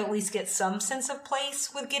happy to at least get some sense of place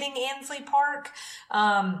with getting Ansley Park.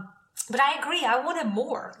 But I agree. I wanted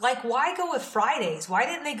more. Like, why go with Fridays? Why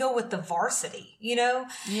didn't they go with the Varsity? You know?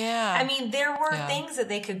 Yeah. I mean, there were things that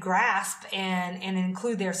they could grasp and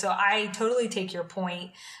include there. So I totally take your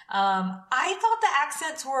point. I thought the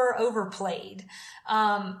accents were overplayed.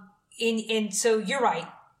 And so you're right.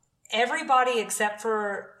 Everybody except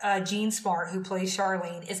for Jean Smart, who plays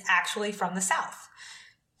Charlene, is actually from the South.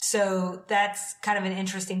 So that's kind of an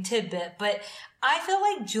interesting tidbit. But I feel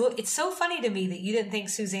like it's so funny to me that you didn't think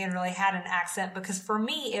Suzanne really had an accent, because for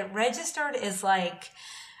me, it registered as like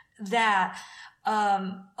that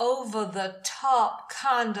over the top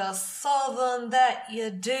kind of Southern that you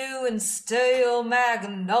do in Stale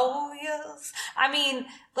Magnolias. I mean,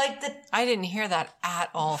 like I didn't hear that at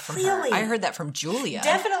all from Really? her. I heard that from Julia.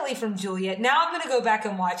 Definitely from Julia. Now I'm going to go back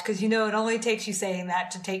and watch because, you know, it only takes you saying that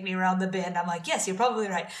to take me around the bend. I'm like, yes, you're probably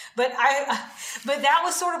right. But that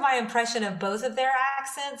was sort of my impression of both of their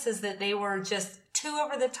accents, is that they were just too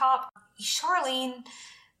over the top. Charlene,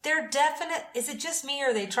 they're definite. Is it just me, or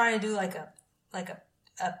are they trying to do like a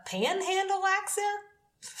panhandle accent?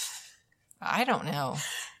 I don't know.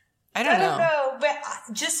 I don't know. know. But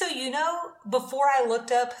just so you know, before I looked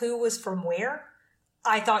up who was from where,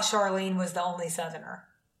 I thought Charlene was the only Southerner.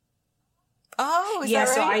 Oh, is yeah,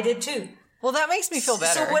 that right? So I did too. Well, that makes me feel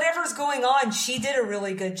better. So whatever's going on, she did a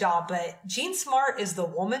really good job. But Jean Smart is the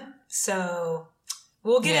woman, so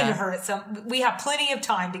we'll get into her at some. We have plenty of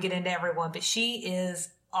time to get into everyone, but she is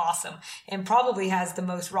awesome and probably has the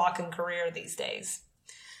most rockin' career these days.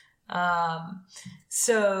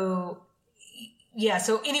 So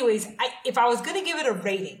anyways, if I was going to give it a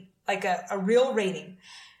rating, like a real rating,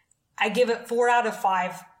 I give it 4 out of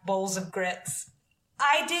 5 bowls of grits.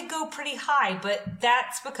 I did go pretty high, but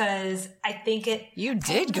that's because I think You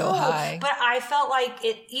did go high. But I felt like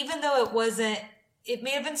it, even though it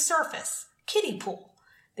may have been surface, kiddie pool.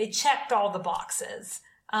 They checked all the boxes.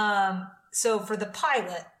 So for the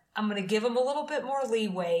pilot, I'm going to give them a little bit more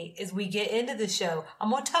leeway as we get into the show. I'm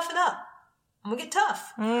going to toughen up. I'm going to get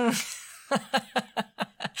tough.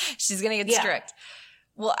 She's going to get strict.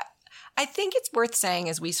 Well, I think it's worth saying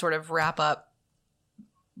as we sort of wrap up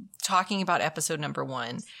talking about episode number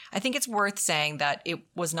 1, I think it's worth saying that it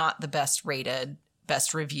was not the best rated,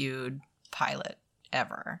 best reviewed pilot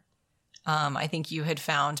ever. I think you had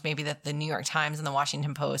found maybe that the New York Times and the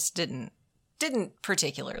Washington Post didn't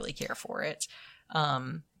particularly care for it.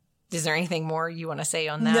 Is there anything more you want to say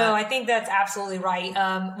on that? No, I think that's absolutely right.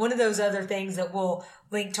 One of those other things that we'll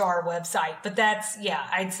link to our website, but that's,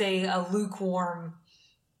 I'd say a lukewarm,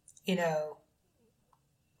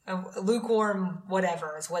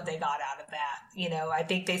 whatever is what they got out of that. I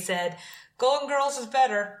think they said Golden Girls is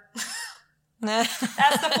better. That's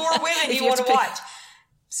the 4 women you want to watch.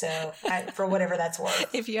 So for whatever that's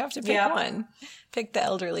worth. If you have to pick one, pick the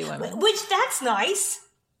elderly women. Which that's nice.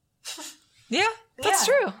 Yeah, that's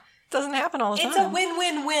true. Doesn't happen all the time. It's a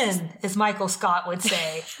win-win-win, as Michael Scott would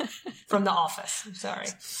say from The Office. I'm sorry.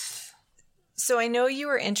 So I know you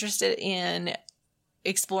were interested in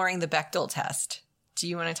exploring the Bechdel test. Do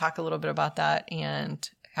you want to talk a little bit about that and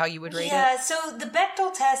how you would rate it? Yeah, so the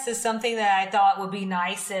Bechdel test is something that I thought would be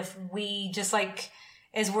nice if we just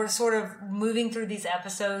as we're sort of moving through these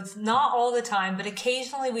episodes, not all the time, but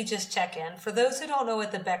occasionally we just check in. For those who don't know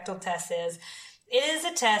what the Bechdel test is, it is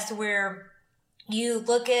a test where you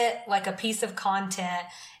look at like a piece of content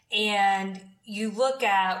and you look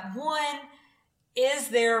at, one, is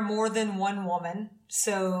there more than one woman?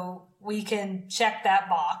 So we can check that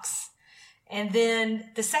box. And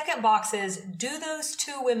then the second box is, do those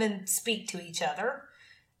two women speak to each other?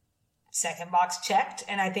 Second box checked,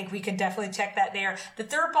 and I think we can definitely check that there. The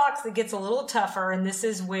third box that gets a little tougher, and this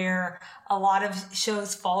is where a lot of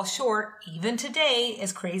shows fall short, even today,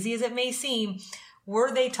 as crazy as it may seem,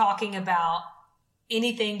 were they talking about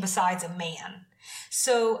anything besides a man?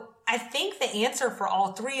 So I think the answer for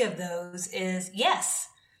all three of those is yes.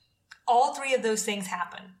 All three of those things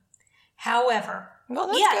happen. However,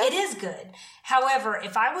 Well, yeah, that's good. it is good. However,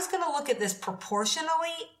 if I was going to look at this proportionally,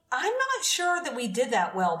 I'm not sure that we did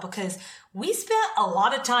that well because we spent a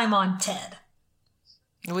lot of time on Ted.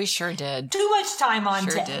 We sure did. Too much time on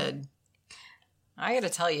Sure Ted. did. I got to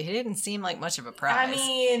tell you, he didn't seem like much of a prize. I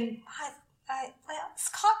mean, well,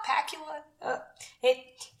 Scott Bakula.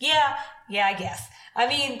 Yeah, I guess. I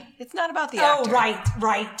mean, it's not about the oh, actor.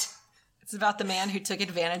 right. It's about the man who took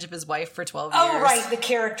advantage of his wife for 12 years. Oh, right, the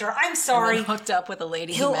character. I'm sorry. And then hooked up with a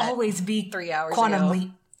lady He'll he met always be 3 hours Quantum ago.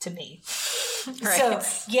 Leap to me. Right.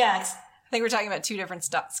 So, yes. I think we're talking about two different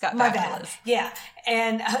Scott My Bakulas. bad. Yeah.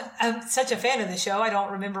 And I'm such a fan of the show. I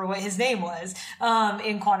don't remember what his name was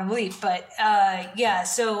in Quantum Leap. But yeah,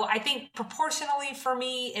 so I think proportionally for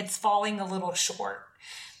me, it's falling a little short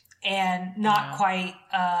and not quite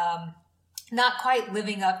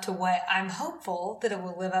living up to what I'm hopeful that it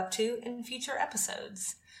will live up to in future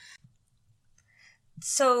episodes.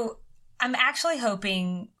 So I'm actually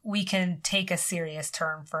hoping we can take a serious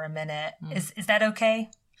turn for a minute. Is that okay?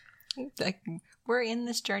 Like, we're in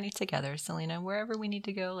this journey together, Selena. Wherever we need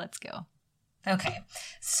to go, let's go. Okay.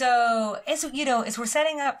 So as we're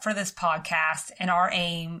setting up for this podcast and our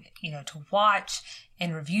aim, to watch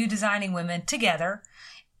and review Designing Women together,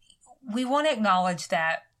 we want to acknowledge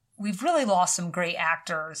that we've really lost some great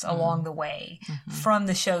actors along the way from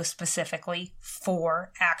the show specifically,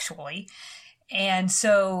 4 actually. And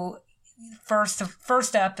so first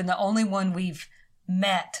up, and the only one we've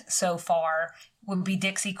met so far, would be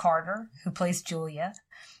Dixie Carter, who plays Julia.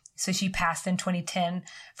 So she passed in 2010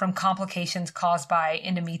 from complications caused by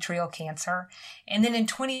endometrial cancer. And then in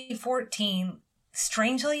 2014,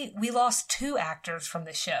 strangely, we lost 2 actors from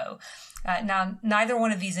the show. Now, neither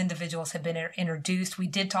one of these individuals have been introduced. We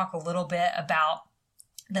did talk a little bit about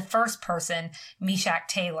the first person, Meshack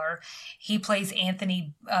Taylor. He plays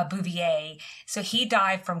Anthony Bouvier. So he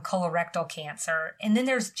died from colorectal cancer. And then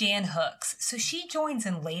there's Jan Hooks. So she joins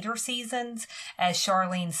in later seasons as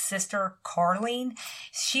Charlene's sister, Carlene.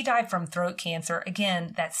 She died from throat cancer,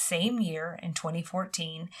 again, that same year in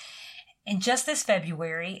 2014. And just this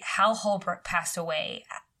February, Hal Holbrook passed away.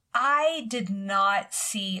 I did not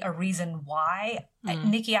see a reason why.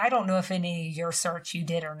 Nikki, I don't know if any of your search you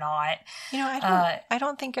did or not. I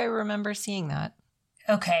don't think I remember seeing that.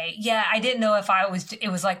 Okay. Yeah, I didn't know if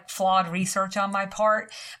it was like flawed research on my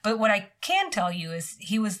part. But what I can tell you is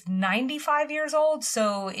he was 95 years old.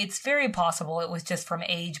 So it's very possible it was just from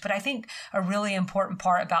age. But I think a really important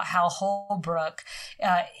part about Hal Holbrook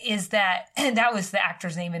is that, and that was the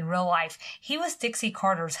actor's name in real life, he was Dixie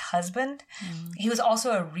Carter's husband. He was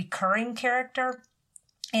also a recurring character.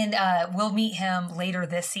 And we'll meet him later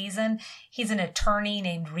this season. He's an attorney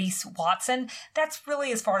named Reese Watson. That's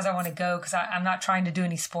really as far as I want to go because I'm not trying to do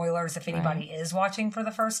any spoilers if anybody is watching for the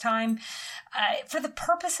first time. For the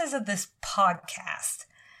purposes of this podcast,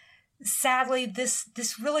 sadly,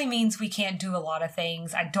 this really means we can't do a lot of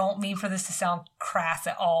things. I don't mean for this to sound crass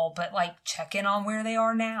at all, but like check in on where they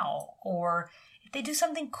are now. Or if they do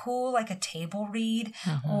something cool like a table read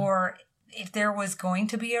or if there was going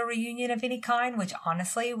to be a reunion of any kind, which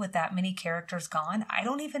honestly, with that many characters gone, I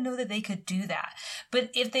don't even know that they could do that.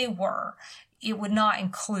 But if they were, it would not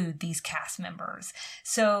include these cast members.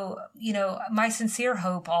 So, my sincere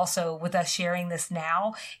hope also with us sharing this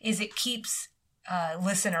now is it keeps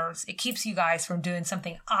listeners, it keeps you guys from doing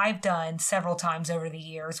something I've done several times over the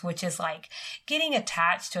years, which is like getting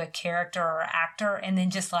attached to a character or actor and then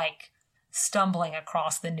just like stumbling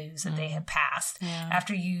across the news that they have passed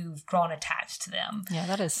after you've grown attached to them. Yeah,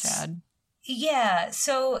 that is sad. Yeah.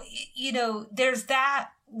 So, there's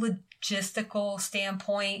that logistical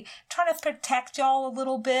standpoint, trying to protect y'all a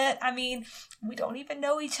little bit. I mean, we don't even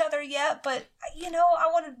know each other yet, but, I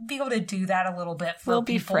want to be able to do that a little bit for We'll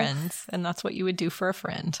people. be friends, and that's what you would do for a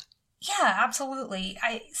friend. Yeah, absolutely.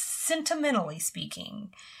 Sentimentally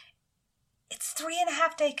speaking, it's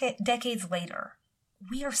 3.5 decades later.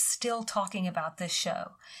 We are still talking about this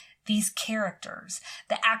show, these characters,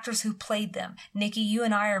 the actors who played them. Nikki, you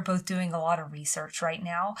and I are both doing a lot of research right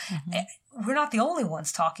now. We're not the only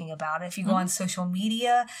ones talking about it. If you go on social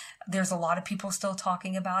media, there's a lot of people still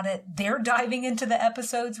talking about it. They're diving into the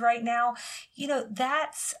episodes right now.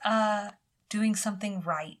 That's doing something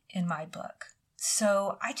right in my book.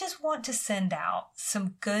 So I just want to send out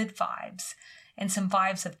some good vibes and some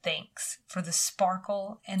vibes of thanks for the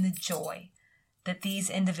sparkle and the joy that these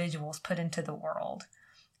individuals put into the world,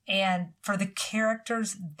 and for the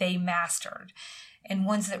characters they mastered and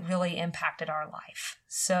ones that really impacted our life.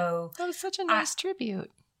 So that was such a nice tribute.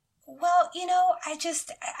 Well,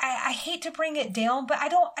 I hate to bring it down, but I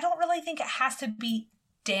don't really think it has to be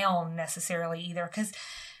down necessarily either, because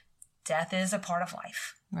death is a part of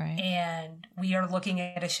life. Right. And we are looking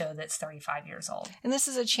at a show that's 35 years old. And this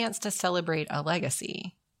is a chance to celebrate a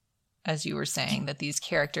legacy, as you were saying, that these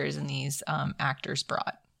characters and these actors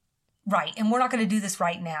brought. Right. And we're not going to do this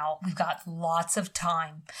right now. We've got lots of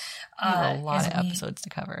time. We have a lot of episodes to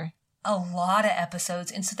cover. A lot of episodes.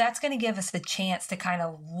 And so that's going to give us the chance to kind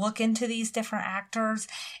of look into these different actors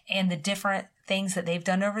and the different things that they've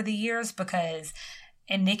done over the years, because,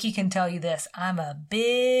 and Nikki can tell you this, I'm a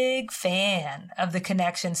big fan of the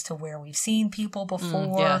connections to where we've seen people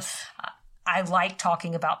before. Yes. I like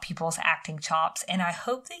talking about people's acting chops, and I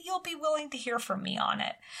hope that you'll be willing to hear from me on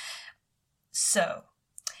it. So,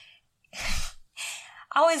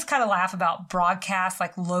 I always kind of laugh about broadcasts,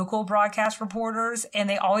 like local broadcast reporters, and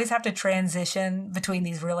they always have to transition between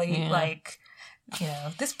these really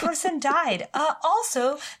this person died.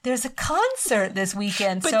 Also, there's a concert this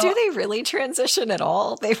weekend. But do they really transition at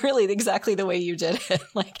all? They really, exactly the way you did it.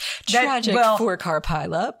 Like, tragic 4-car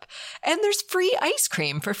pileup. And there's free ice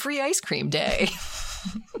cream for Free Ice Cream Day.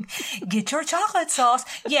 Get your chocolate sauce.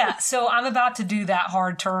 Yeah, so I'm about to do that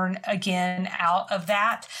hard turn again out of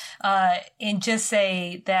that and just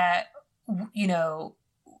say that,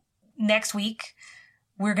 next week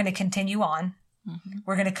we're going to continue on. Mm-hmm.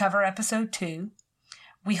 We're going to cover episode 2.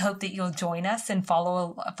 We hope that you'll join us and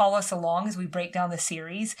follow us along as we break down the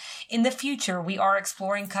series. In the future, we are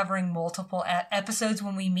exploring covering multiple episodes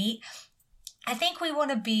when we meet. I think we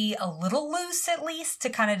want to be a little loose, at least,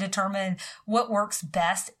 to kind of determine what works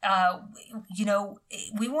best.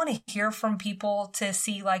 We want to hear from people to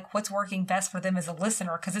see like what's working best for them as a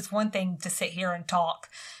listener, because it's one thing to sit here and talk.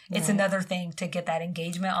 It's another thing to get that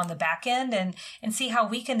engagement on the back end and see how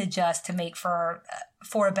we can adjust to make for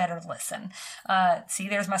a better listen. See,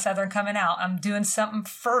 there's my Southern coming out. I'm doing something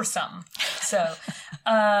for something. So,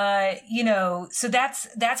 so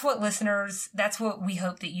that's what listeners, that's what we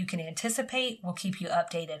hope that you can anticipate. We'll keep you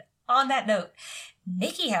updated. On that note,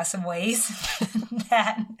 Nikki has some ways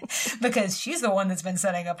that, because she's the one that's been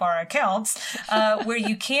setting up our accounts, where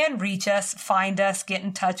you can reach us, find us, get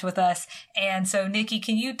in touch with us. And so, Nikki,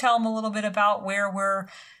 can you tell them a little bit about where we're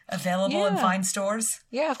available in fine stores?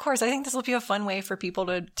 Yeah, of course. I think this will be a fun way for people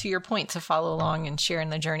to your point, to follow along and share in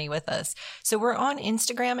the journey with us. So we're on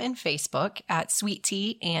Instagram and Facebook at Sweet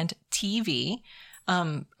Tea and TV.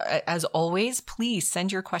 As always, please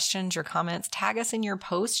send your questions, your comments, tag us in your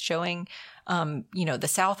posts showing, the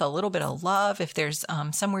South a little bit of love. If there's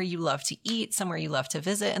somewhere you love to eat, somewhere you love to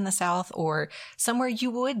visit in the South, or somewhere you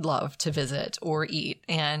would love to visit or eat.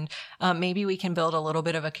 And maybe we can build a little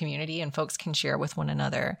bit of a community and folks can share with one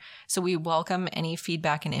another. So we welcome any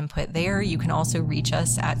feedback and input there. You can also reach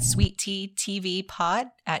us at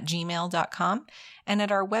sweetteatvpod@gmail.com and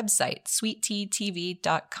at our website,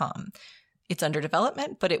 sweetteatv.com. It's under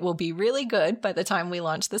development, but it will be really good by the time we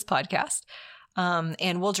launch this podcast.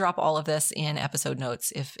 And we'll drop all of this in episode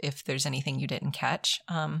notes if there's anything you didn't catch.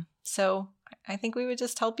 So I think we would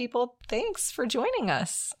just tell people, thanks for joining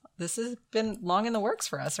us. This has been long in the works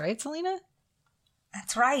for us, right, Selena?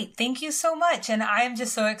 That's right. Thank you so much. And I am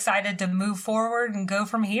just so excited to move forward and go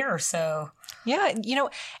from here. So yeah, and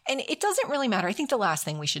it doesn't really matter. I think the last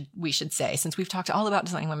thing we should say, since we've talked all about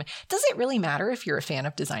designing women, does it really matter if you're a fan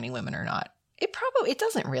of Designing Women or not? It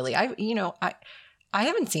doesn't really. I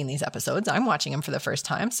haven't seen these episodes. I'm watching them for the first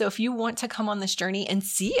time. So if you want to come on this journey and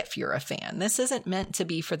see if you're a fan, this isn't meant to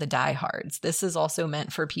be for the diehards. This is also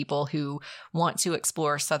meant for people who want to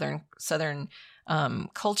explore Southern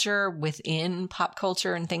culture within pop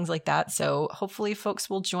culture and things like that. So hopefully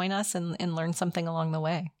folks will join us and learn something along the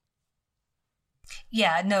way.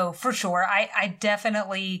 Yeah, no, for sure. I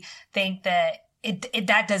definitely think that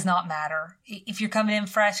that does not matter. If you're coming in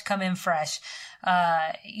fresh, come in fresh,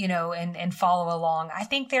 and follow along. I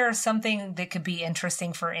think there's something that could be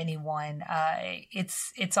interesting for anyone.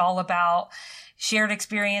 It's all about shared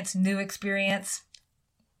experience, new experience.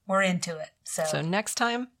 We're into it. So next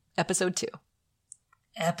time, episode 2.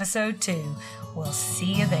 Episode 2. We'll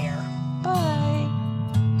see you there. Bye.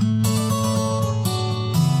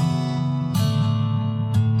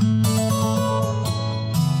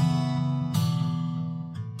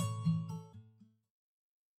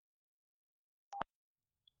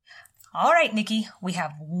 All right, Nikki, we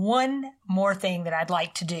have one more thing that I'd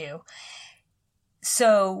like to do.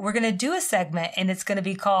 So we're going to do a segment, and it's going to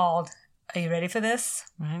be called, are you ready for this?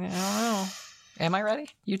 I don't know. Am I ready?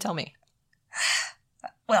 You tell me.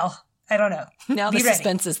 Well, I don't know. Now Be the ready.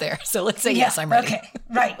 suspense is there. So let's say yes, I'm ready. Okay,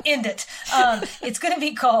 right. End it. It's going to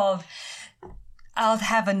be called, I'll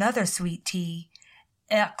have another sweet tea,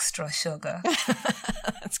 extra sugar.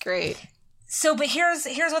 That's great. So, but here's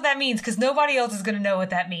what that means, because nobody else is going to know what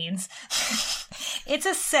that means. It's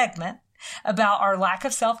a segment about our lack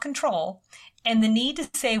of self-control and the need to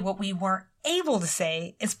say what we weren't able to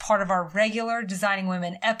say as part of our regular Designing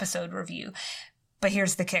Women episode review. But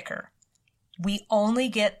here's the kicker. We only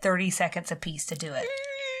get 30 seconds apiece to do it.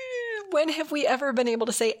 When have we ever been able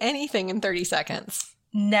to say anything in 30 seconds?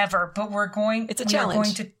 Never, but it's a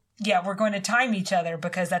challenge. We're going to time each other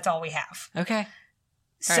because that's all we have. Okay.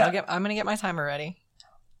 So, All right, I'm going to get my timer ready.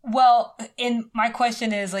 Well, and my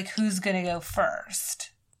question is, like, who's going to go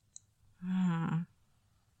first?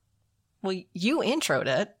 Well, you introed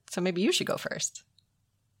it, so maybe you should go first.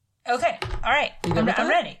 Okay. All right. I'm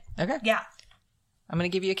ready. Okay. Yeah. I'm going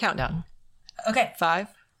to give you a countdown. Okay. 5,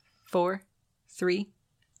 4, 3,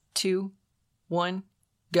 2, 1,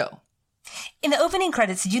 go. In the opening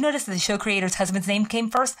credits, did you notice that the show creator's husband's name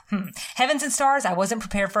came first? Heavens and stars, I wasn't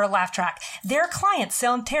prepared for a laugh track. Their clients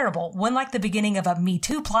sound terrible. One like the beginning of a Me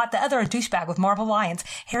Too plot, the other a douchebag with marble lions.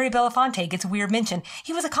 Harry Belafonte gets a weird mention.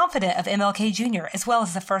 He was a confidant of MLK Jr., as well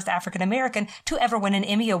as the first African-American to ever win an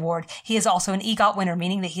Emmy Award. He is also an EGOT winner,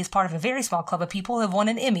 meaning that he is part of a very small club of people who have won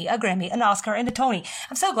an Emmy, a Grammy, an Oscar, and a Tony.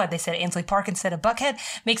 I'm so glad they said Ainsley Park instead of Buckhead.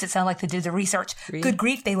 Makes it sound like they did the research. Good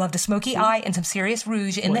grief, they loved a smoky eye and some serious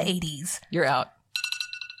rouge in the 80s. You're out.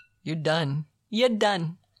 You're done. You're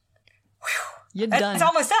done. You're done. It's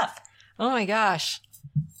almost up. Oh my gosh.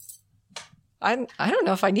 I don't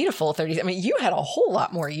know if I need a full 30. I mean, you had a whole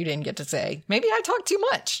lot more you didn't get to say. Maybe I talked too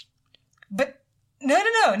much. But no.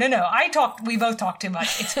 We both talked too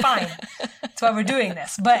much. It's fine. That's why we're doing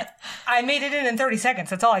this. But I made it in 30 seconds.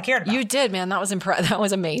 That's all I cared about. You did, man. That was that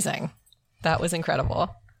was amazing. That was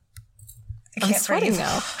incredible. I'm sweating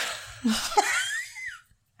now.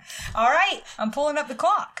 All right, I'm pulling up the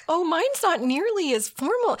clock. Oh, mine's not nearly as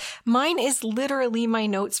formal. Mine is literally my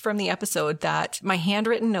notes from the episode, my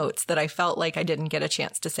handwritten notes that I felt like I didn't get a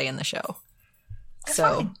chance to say in the show. That's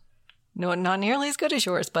fine. No, not nearly as good as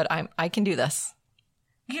yours, but I can do this.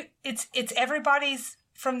 It's everybody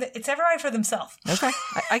for themselves. Okay,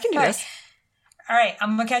 I can do this. All right,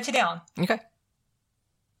 I'm gonna catch you down. Okay.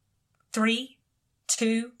 3,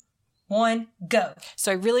 2, 1, go.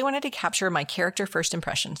 So I really wanted to capture my character first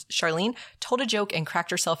impressions. Charlene told a joke and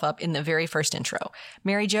cracked herself up in the very first intro.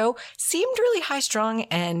 Mary Jo seemed really high-strung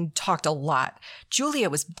and talked a lot. Julia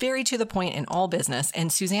was very to the point in all business,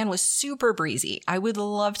 and Suzanne was super breezy. I would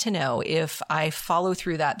love to know if I follow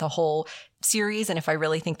through that the whole series and if I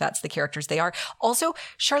really think that's the characters they are. Also,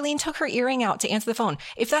 Charlene took her earring out to answer the phone.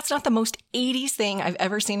 If that's not the most 80s thing I've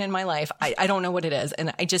ever seen in my life, I don't know what it is.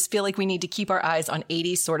 And I just feel like we need to keep our eyes on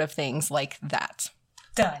 80s sort of things like that.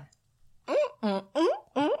 Done.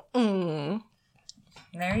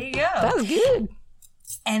 There you go. That was good.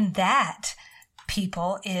 And that,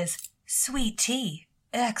 people, is sweet tea,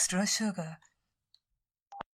 extra sugar.